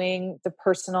for doing the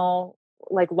personal,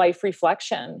 life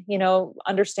reflection,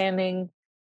 understanding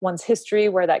one's history,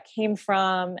 where that came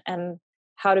from, and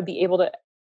how to be able to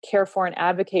care for and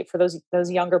advocate for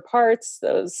those younger parts,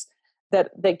 those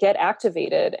that get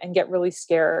activated and get really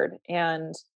scared,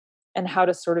 and how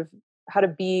to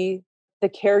be the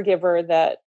caregiver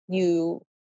that you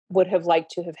would have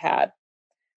liked to have had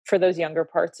for those younger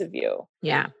parts of you.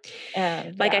 Yeah.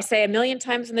 And I say a million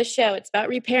times in the show, it's about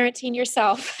reparenting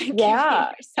yourself. Giving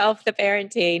yourself the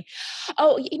parenting.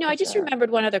 Oh, I just remembered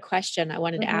one other question I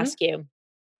wanted to ask you.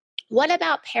 What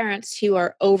about parents who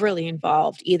are overly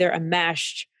involved, either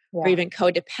enmeshed or even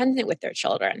codependent with their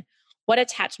children? What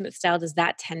attachment style does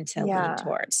that tend to lean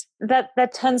towards?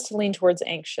 That tends to lean towards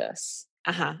anxious.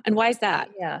 And why is that?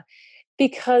 Yeah.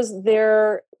 Because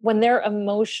when they're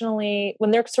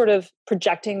sort of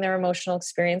projecting their emotional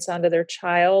experience onto their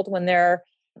child, when they're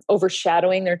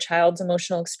overshadowing their child's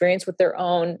emotional experience with their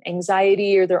own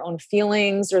anxiety or their own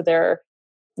feelings or their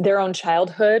own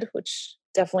childhood, which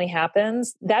definitely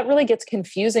happens, that really gets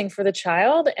confusing for the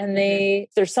child. And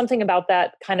there's something about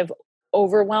that kind of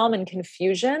overwhelm and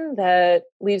confusion that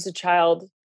leaves a child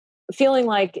feeling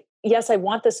like, yes, I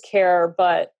want this care,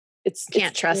 but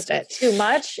can't trust it too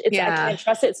much. I can't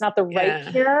trust it. It's not the right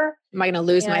care. Am I going to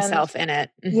lose myself in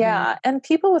it? Mm-hmm. Yeah. And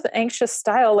people with anxious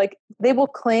style, they will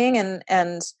cling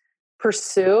and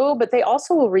pursue, but they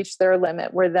also will reach their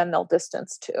limit where then they'll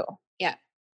distance too. Yeah.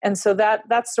 And so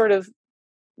that's sort of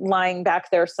lying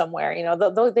back there somewhere,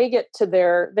 they get to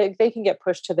they can get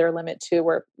pushed to their limit too,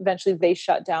 where eventually they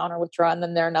shut down or withdraw, and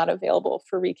then they're not available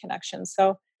for reconnection.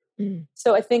 So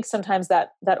I think sometimes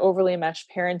that overly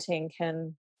enmeshed parenting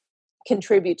can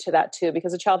contribute to that too,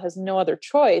 because a child has no other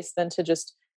choice than to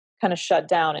just kind of shut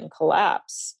down and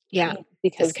collapse. Yeah.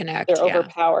 Because they're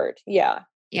overpowered. Yeah.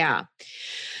 Yeah.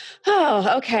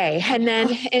 Oh, okay. And then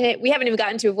we haven't even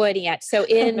gotten to avoiding yet. So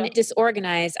in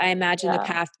Disorganized, I imagine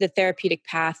the therapeutic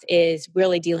path is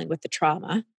really dealing with the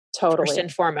trauma. Totally. First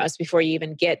and foremost, before you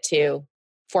even get to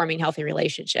forming healthy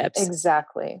relationships.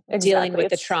 Exactly. Dealing with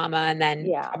the trauma, and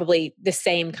then probably the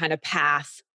same kind of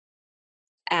path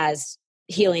as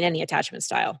healing any attachment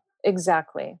style.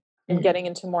 Exactly. And getting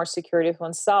into more security with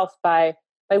oneself by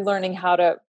learning how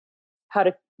to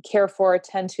care for,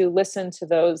 attend to, listen to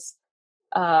those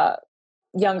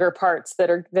younger parts that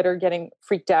are getting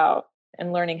freaked out,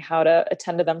 and learning how to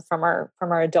attend to them from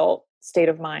our adult state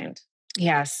of mind.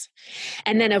 Yes.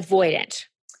 And then avoidant.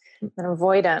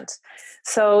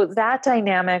 So that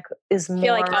dynamic is more. I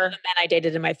feel like all the men I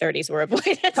dated in my 30s were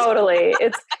avoidant. Totally.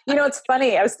 It's, it's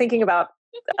funny. I was thinking about,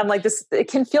 I'm like this, it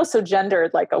can feel so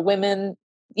gendered, like a women,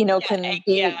 can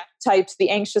be typed the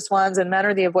anxious ones and men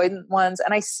are the avoidant ones.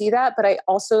 And I see that, but I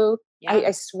also Yeah.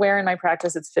 I swear in my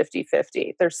practice, it's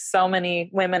 50-50. There's so many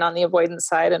women on the avoidance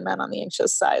side and men on the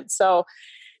anxious side. So,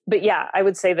 but yeah, I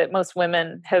would say that most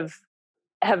women have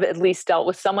at least dealt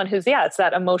with someone who's, it's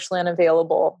that emotionally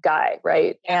unavailable guy.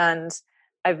 Right. Yeah. And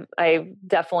I've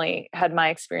definitely had my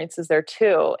experiences there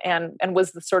too. And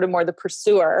was the sort of more the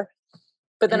pursuer.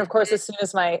 But then of course, as soon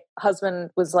as my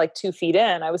husband was like 2 feet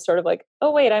in, I was sort of like,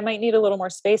 oh wait, I might need a little more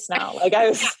space now. Like I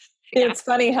was, it's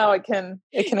funny how it can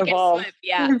evolve.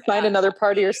 Yeah. You find another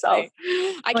part of yourself.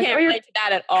 I can't relate to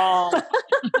that at all. And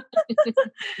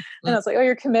I was like, oh,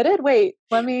 you're committed? Wait,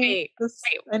 let me,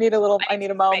 I need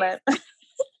a moment.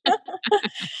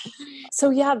 So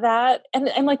yeah, that,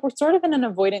 and like, we're sort of in an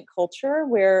avoidant culture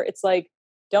where it's like,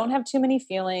 don't have too many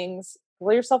feelings,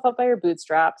 pull yourself up by your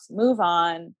bootstraps, move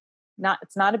on.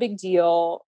 It's not a big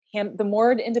deal. The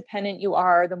more independent you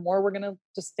are, the more we're going to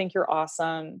just think you're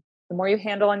awesome. The more you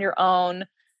handle on your own,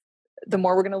 the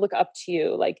more we're going to look up to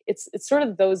you. Like it's sort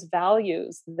of those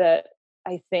values that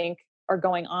I think are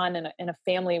going on in a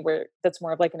family where that's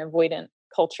more of like an avoidant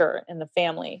culture in the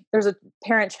family. There's a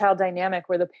parent-child dynamic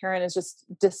where the parent is just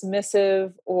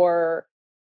dismissive or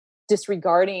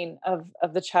disregarding of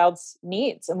the child's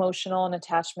needs, emotional and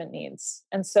attachment needs.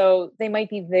 And so they might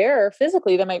be there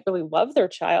physically, they might really love their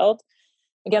child.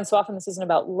 Again, so often this isn't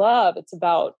about love, it's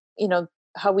about,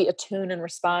 how we attune and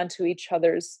respond to each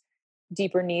other's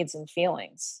deeper needs and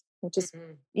feelings, which is,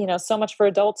 so much for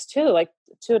adults too. Like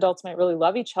 2 adults might really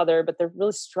love each other, but they're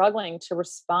really struggling to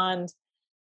respond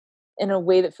in a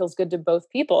way that feels good to both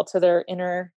people, to their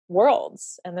inner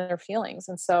worlds and their feelings.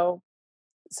 And so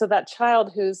that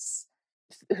child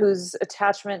whose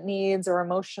attachment needs or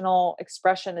emotional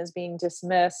expression is being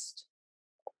dismissed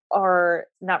or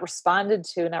not responded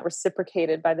to, not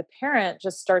reciprocated by the parent,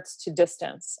 just starts to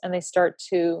distance, and it's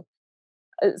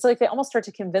like they almost start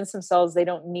to convince themselves they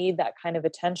don't need that kind of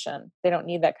attention. They don't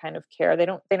need that kind of care. They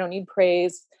don't need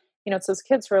praise. It's those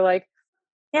kids who are like,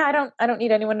 yeah, I don't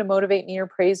need anyone to motivate me or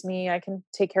praise me. I can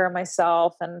take care of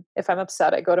myself. And if I'm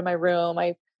upset, I go to my room.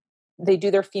 They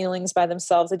do their feelings by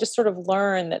themselves. They just sort of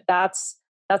learn that that's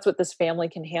what this family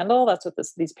can handle. That's what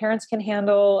these parents can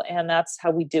handle. And that's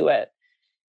how we do it.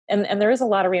 And there is a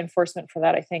lot of reinforcement for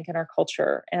that, I think, in our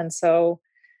culture. And so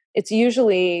it's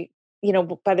usually,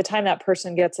 by the time that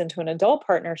person gets into an adult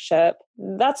partnership,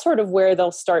 that's sort of where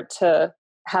they'll start to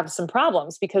have some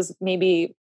problems, because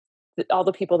maybe all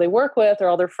the people they work with or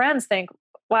all their friends think,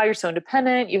 wow, you're so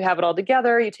independent. You have it all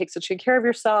together. You take such good care of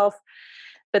yourself.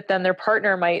 But then their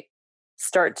partner might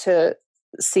start to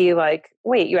see like,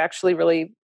 wait, you actually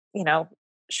really,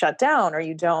 shut down, or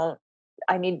you don't,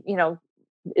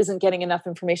 isn't getting enough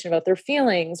information about their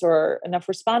feelings or enough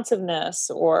responsiveness,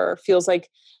 or feels like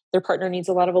their partner needs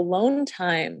a lot of alone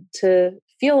time to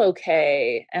feel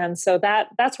okay. And so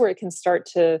that's where it can start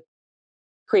to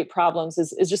create problems,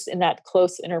 is just in that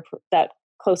close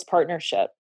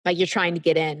partnership. Like you're trying to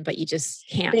get in, but you just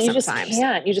can't. You just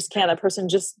can't. That person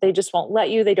they just won't let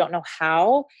you. They don't know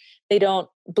how. They don't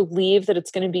believe that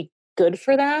it's going to be good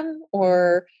for them,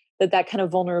 or that kind of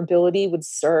vulnerability would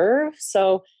serve.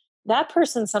 So that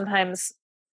person sometimes,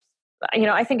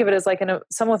 I think of it as like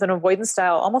someone with an avoidance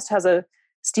style almost has a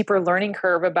steeper learning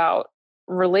curve about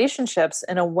relationships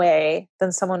in a way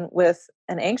than someone with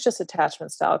an anxious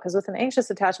attachment style. Because with an anxious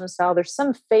attachment style, there's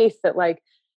some faith that like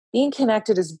being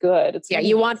connected is good. It's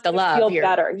you want the love. Feel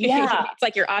better. Yeah. It's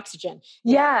like your oxygen.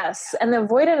 Yes. And the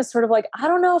avoidant is sort of like, I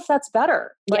don't know if that's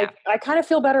better. Like I kind of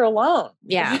feel better alone.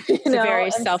 Yeah. It's a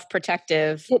very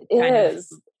self-protective. It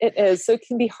is. So it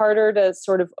can be harder to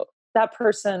sort of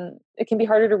it can be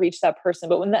harder to reach that person.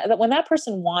 But when that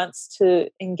person wants to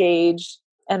engage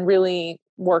and really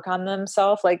work on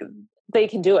themselves, like they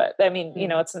can do it. I mean,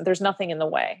 there's nothing in the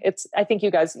way. I think you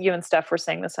and Steph were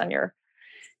saying this on your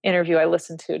interview I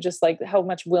listened to, just like how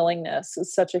much willingness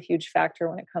is such a huge factor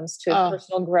when it comes to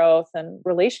personal growth and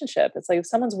relationship. It's like if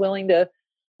someone's willing to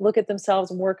look at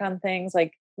themselves and work on things,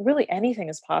 like really anything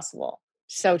is possible.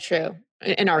 So true.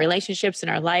 In our relationships, in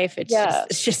our life, it's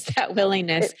just that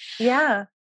willingness.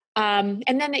 And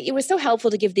then it was so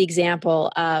helpful to give the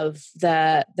example of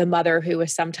the mother who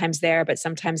was sometimes there, but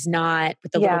sometimes not,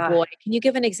 with the little boy. Can you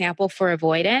give an example for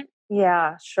avoidant?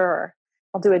 Yeah, sure.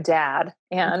 I'll do a dad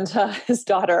and his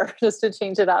daughter, just to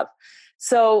change it up.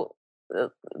 So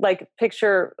like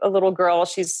picture a little girl,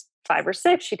 she's 5 or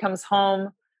 6. She comes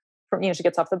home from, she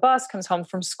gets off the bus, comes home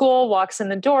from school, walks in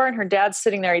the door, and her dad's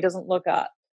sitting there. He doesn't look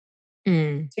up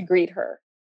to greet her.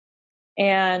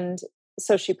 And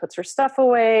so she puts her stuff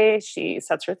away. She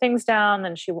sets her things down.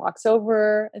 Then she walks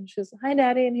over and she's, hi,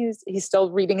 Daddy. And he's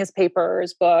still reading his paper or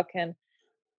his book. And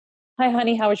hi,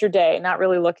 honey, how was your day? Not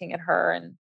really looking at her.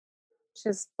 And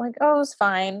she's like, oh, it was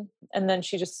fine. And then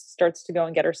she just starts to go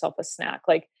and get herself a snack.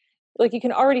 Like you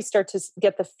can already start to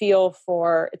get the feel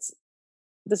for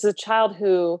this is a child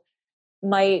who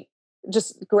might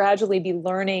just gradually be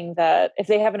learning that if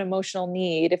they have an emotional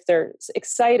need, if they're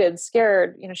excited,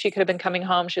 scared, she could have been coming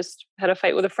home. She just had a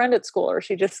fight with a friend at school, or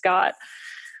she just got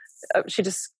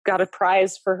a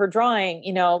prize for her drawing,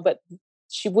 but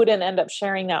she wouldn't end up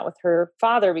sharing that with her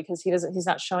father because he's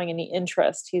not showing any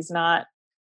interest. He's not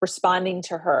responding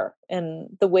to her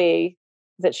in the way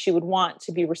that she would want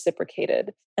to be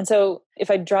reciprocated. And so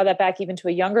if I draw that back even to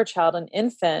a younger child, an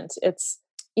infant, it's,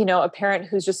 a parent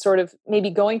who's just sort of maybe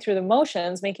going through the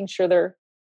motions, making sure their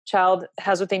child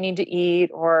has what they need to eat,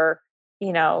 or,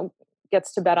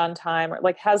 gets to bed on time, or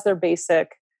like has their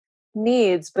basic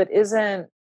needs, but isn't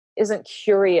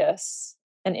curious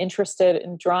and interested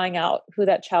in drawing out who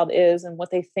that child is and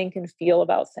what they think and feel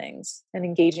about things and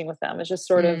engaging with them. Is just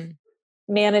sort of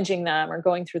managing them or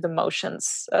going through the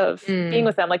motions of being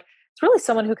with them. Like it's really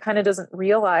someone who kind of doesn't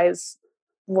realize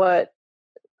what,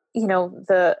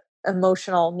 the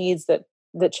emotional needs that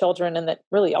children and that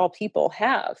really all people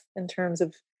have in terms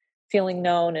of feeling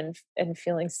known and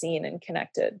feeling seen and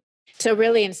connected. So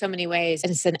really in so many ways,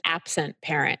 it's an absent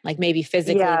parent, like maybe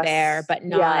physically there, but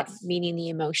not meeting the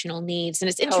emotional needs. And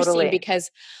it's interesting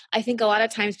because I think a lot of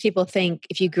times people think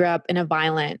if you grew up in a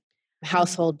violent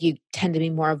household, you tend to be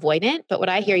more avoidant. But what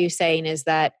I hear you saying is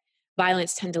that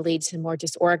violence tend to lead to more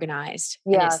disorganized.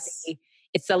 Yes. And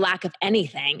it's the lack of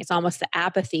anything. It's almost the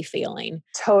apathy feeling.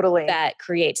 Totally. That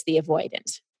creates the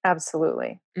avoidance.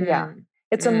 Absolutely. Yeah.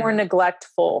 It's a more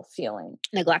neglectful feeling.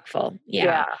 Neglectful.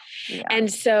 Yeah.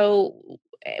 And so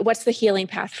what's the healing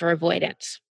path for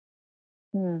avoidance?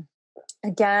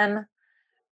 Again,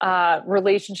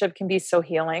 relationship can be so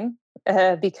healing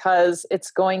because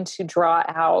it's going to draw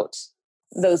out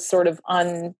those sort of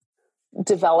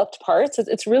undeveloped parts.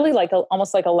 It's really like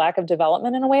almost like a lack of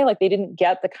development in a way. Like they didn't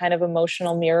get the kind of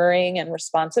emotional mirroring and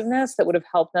responsiveness that would have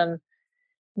helped them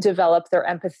develop their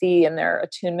empathy and their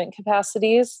attunement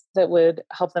capacities that would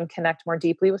help them connect more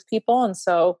deeply with people. And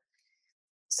so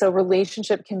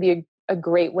relationship can be a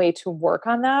great way to work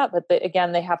on that. But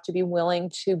again, they have to be willing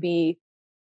to be,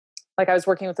 like I was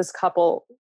working with this couple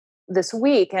this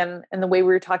week, and the way we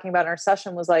were talking about in our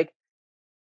session was like,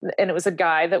 and it was a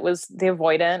guy that was the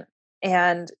avoidant.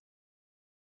 And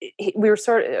I was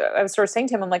sort of saying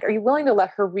to him, I'm like, are you willing to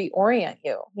let her reorient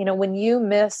you? When you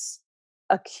miss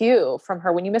a cue from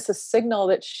her, when you miss a signal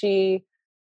that she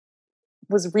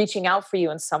was reaching out for you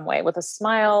in some way with a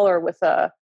smile or with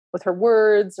her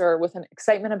words or with an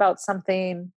excitement about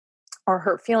something or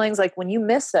her feelings, like when you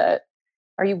miss it,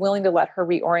 are you willing to let her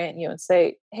reorient you and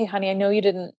say, hey, honey, I know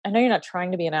you're not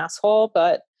trying to be an asshole,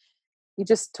 but you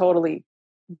just totally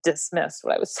dismissed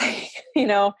what I was saying,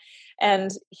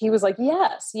 And he was like,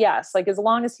 yes. Like as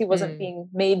long as he wasn't being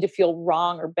made to feel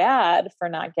wrong or bad for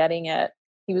not getting it,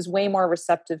 he was way more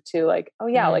receptive to like, oh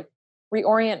yeah, like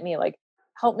reorient me, like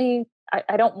help me.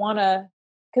 I don't want to,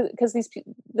 because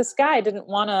this guy he doesn't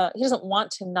want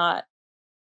to not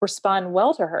respond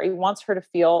well to her. He wants her to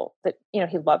feel that,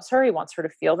 he loves her. He wants her to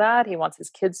feel that. He wants his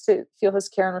kids to feel his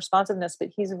care and responsiveness, but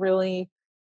he's really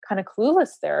kind of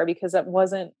clueless there because that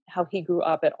wasn't how he grew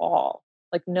up at all.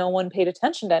 Like no one paid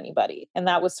attention to anybody. And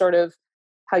that was sort of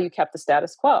how you kept the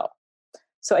status quo.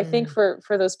 So I think for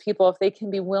those people, if they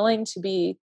can be willing to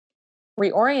be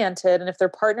reoriented and if their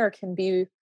partner can be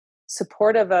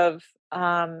supportive of,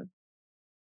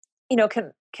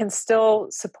 can still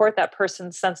support that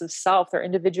person's sense of self, their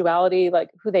individuality,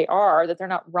 like who they are, that they're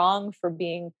not wrong for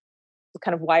being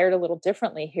kind of wired a little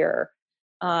differently here.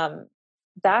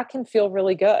 That can feel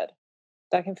really good.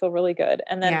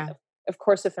 And then of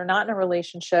course, if they're not in a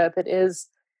relationship,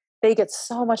 they get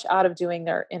so much out of doing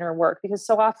their inner work because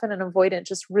so often an avoidant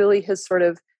just really has sort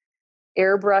of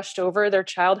airbrushed over their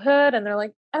childhood and they're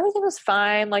like, everything was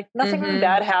fine. Like nothing really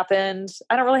bad happened.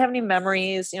 I don't really have any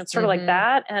memories, it's sort of like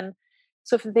that. And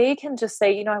so if they can just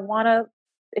say,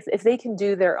 if they can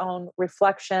do their own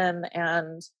reflection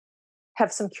and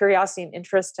have some curiosity and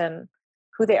interest in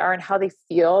who they are and how they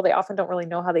feel, they often don't really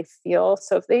know how they feel.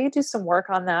 So if they do some work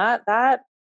on that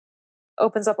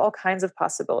opens up all kinds of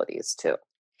possibilities too.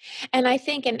 And I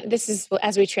think, and this is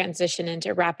as we transition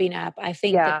into wrapping up, I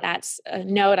think that's a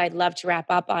note I'd love to wrap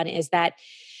up on is that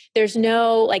there's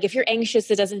no, like, if you're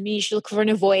anxious, it doesn't mean you should look for an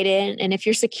avoidant. And if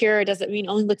you're secure, it doesn't mean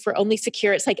only look for only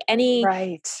secure. It's like any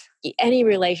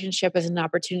relationship is an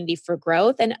opportunity for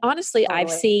growth. And honestly,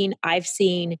 totally. I've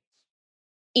seen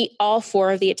all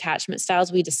four of the attachment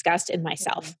styles we discussed in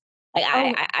myself. Like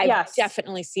I've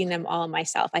definitely seen them all in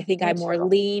myself. I think I'm more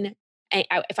lean.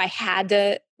 If I had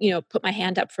to put my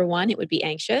hand up for one, it would be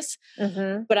anxious,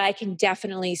 Mm-hmm. but I can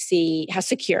definitely see how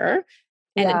secure.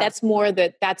 And Yeah. that's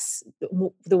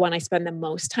the one I spend the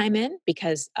most time in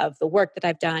because of the work that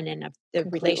I've done and of the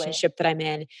Completely. relationship that I'm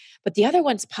in. But the other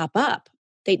ones pop up.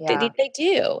 They do.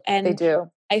 They And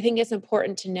do. I think it's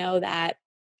important to know that,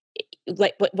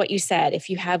 like what you said, if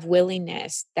you have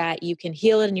willingness, that you can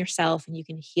heal it in yourself and you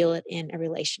can heal it in a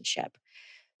relationship.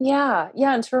 Yeah.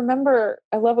 Yeah. And to remember,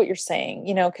 I love what you're saying,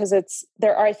 because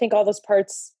I think all those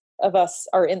parts of us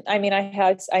are in, I mean,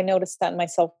 I noticed that in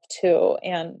myself too.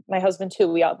 And my husband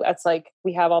too. It's like,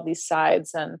 we have all these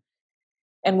sides and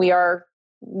we are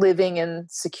living in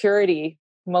security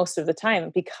most of the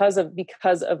time because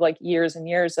of like years and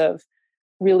years of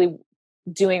really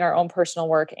doing our own personal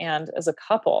work and as a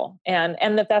couple, and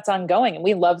that's ongoing, and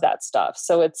we love that stuff.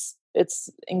 So it's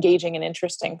engaging and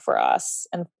interesting for us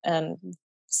and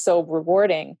so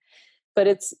rewarding. But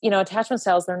it's, attachment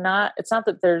styles, it's not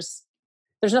that there's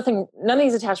nothing, none of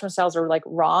these attachment styles are like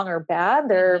wrong or bad.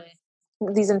 They're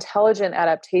these intelligent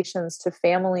adaptations to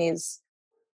families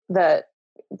that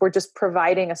we're just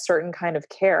providing a certain kind of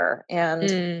care.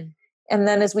 And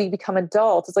then as we become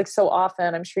adults, it's like so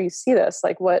often, I'm sure you see this,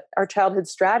 like what our childhood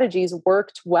strategies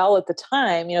worked well at the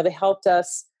time, they helped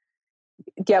us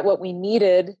get what we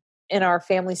needed in our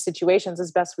family situations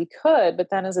as best we could. But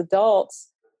then as adults,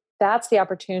 that's the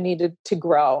opportunity to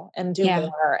grow and do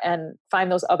more and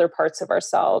find those other parts of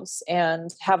ourselves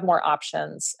and have more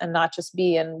options and not just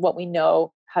be in what we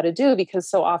know how to do, because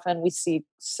so often we see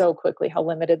so quickly how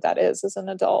limited that is as an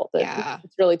adult.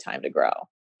 It's really time to grow.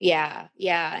 Yeah.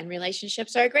 Yeah. And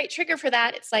relationships are a great trigger for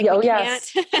that. It's like,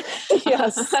 yes.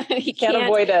 You can't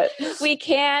avoid it. We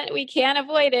can't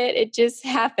avoid it. It just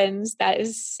happens. That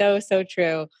is so, so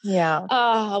true. Yeah.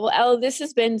 Oh, well, Elle, this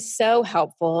has been so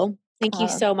helpful. Thank you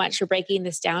so much for breaking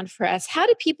this down for us. How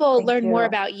do people learn more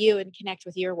about you and connect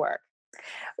with your work?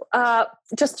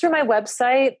 Just through my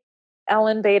website,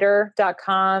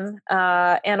 ellenbader.com,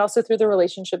 and also through the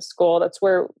Relationship School. That's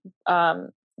where,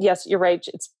 yes, you're right.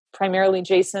 It's primarily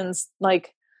Jason's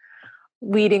like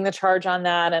leading the charge on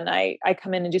that. And I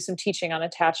come in and do some teaching on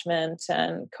attachment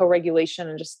and co-regulation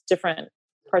and just different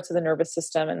parts of the nervous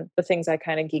system and the things I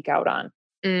kind of geek out on.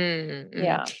 Mm-hmm.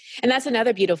 Yeah. And that's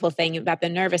another beautiful thing about the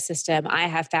nervous system. I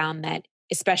have found that,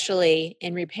 especially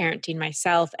in reparenting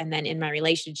myself and then in my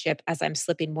relationship, as I'm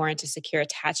slipping more into secure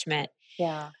attachment,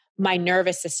 my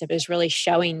nervous system is really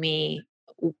showing me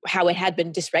how it had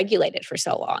been dysregulated for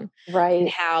so long, right? And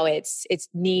how it's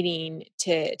needing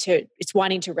it's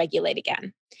wanting to regulate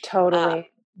again. Totally.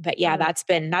 But yeah, that's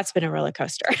been a roller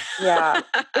coaster. Yeah,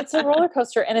 it's a roller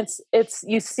coaster, and it's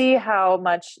you see how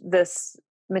much this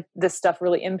stuff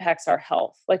really impacts our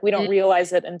health. Like we don't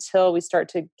realize it until we start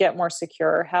to get more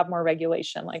secure, have more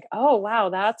regulation. Like, oh wow,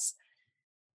 that's,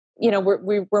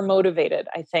 we're motivated.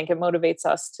 I think it motivates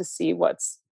us to see when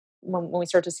we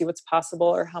start to see what's possible,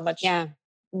 or how much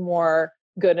more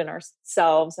good in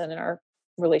ourselves and in our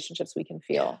relationships we can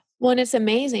feel. Well, and it's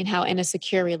amazing how in a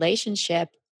secure relationship,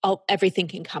 everything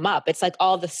can come up. It's like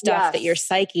all the stuff that your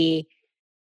psyche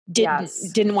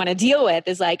didn't want to deal with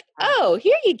is like, oh,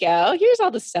 here you go. Here's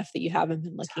all the stuff that you haven't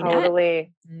been looking at.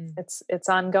 Totally. It's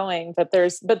ongoing, but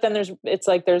because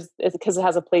it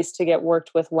has a place to get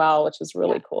worked with well, which is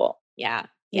really cool. Yeah.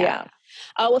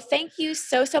 Oh, well, thank you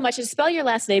so, so much. And spell your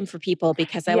last name for people,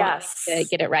 because I want to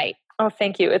get it right. Oh,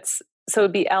 thank you. So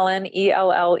it'd be Ellen,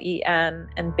 Ellen,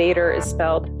 and Bader is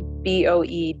spelled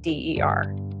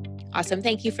Boeder. Awesome.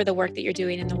 Thank you for the work that you're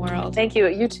doing in the world. Thank you.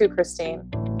 You too, Christine.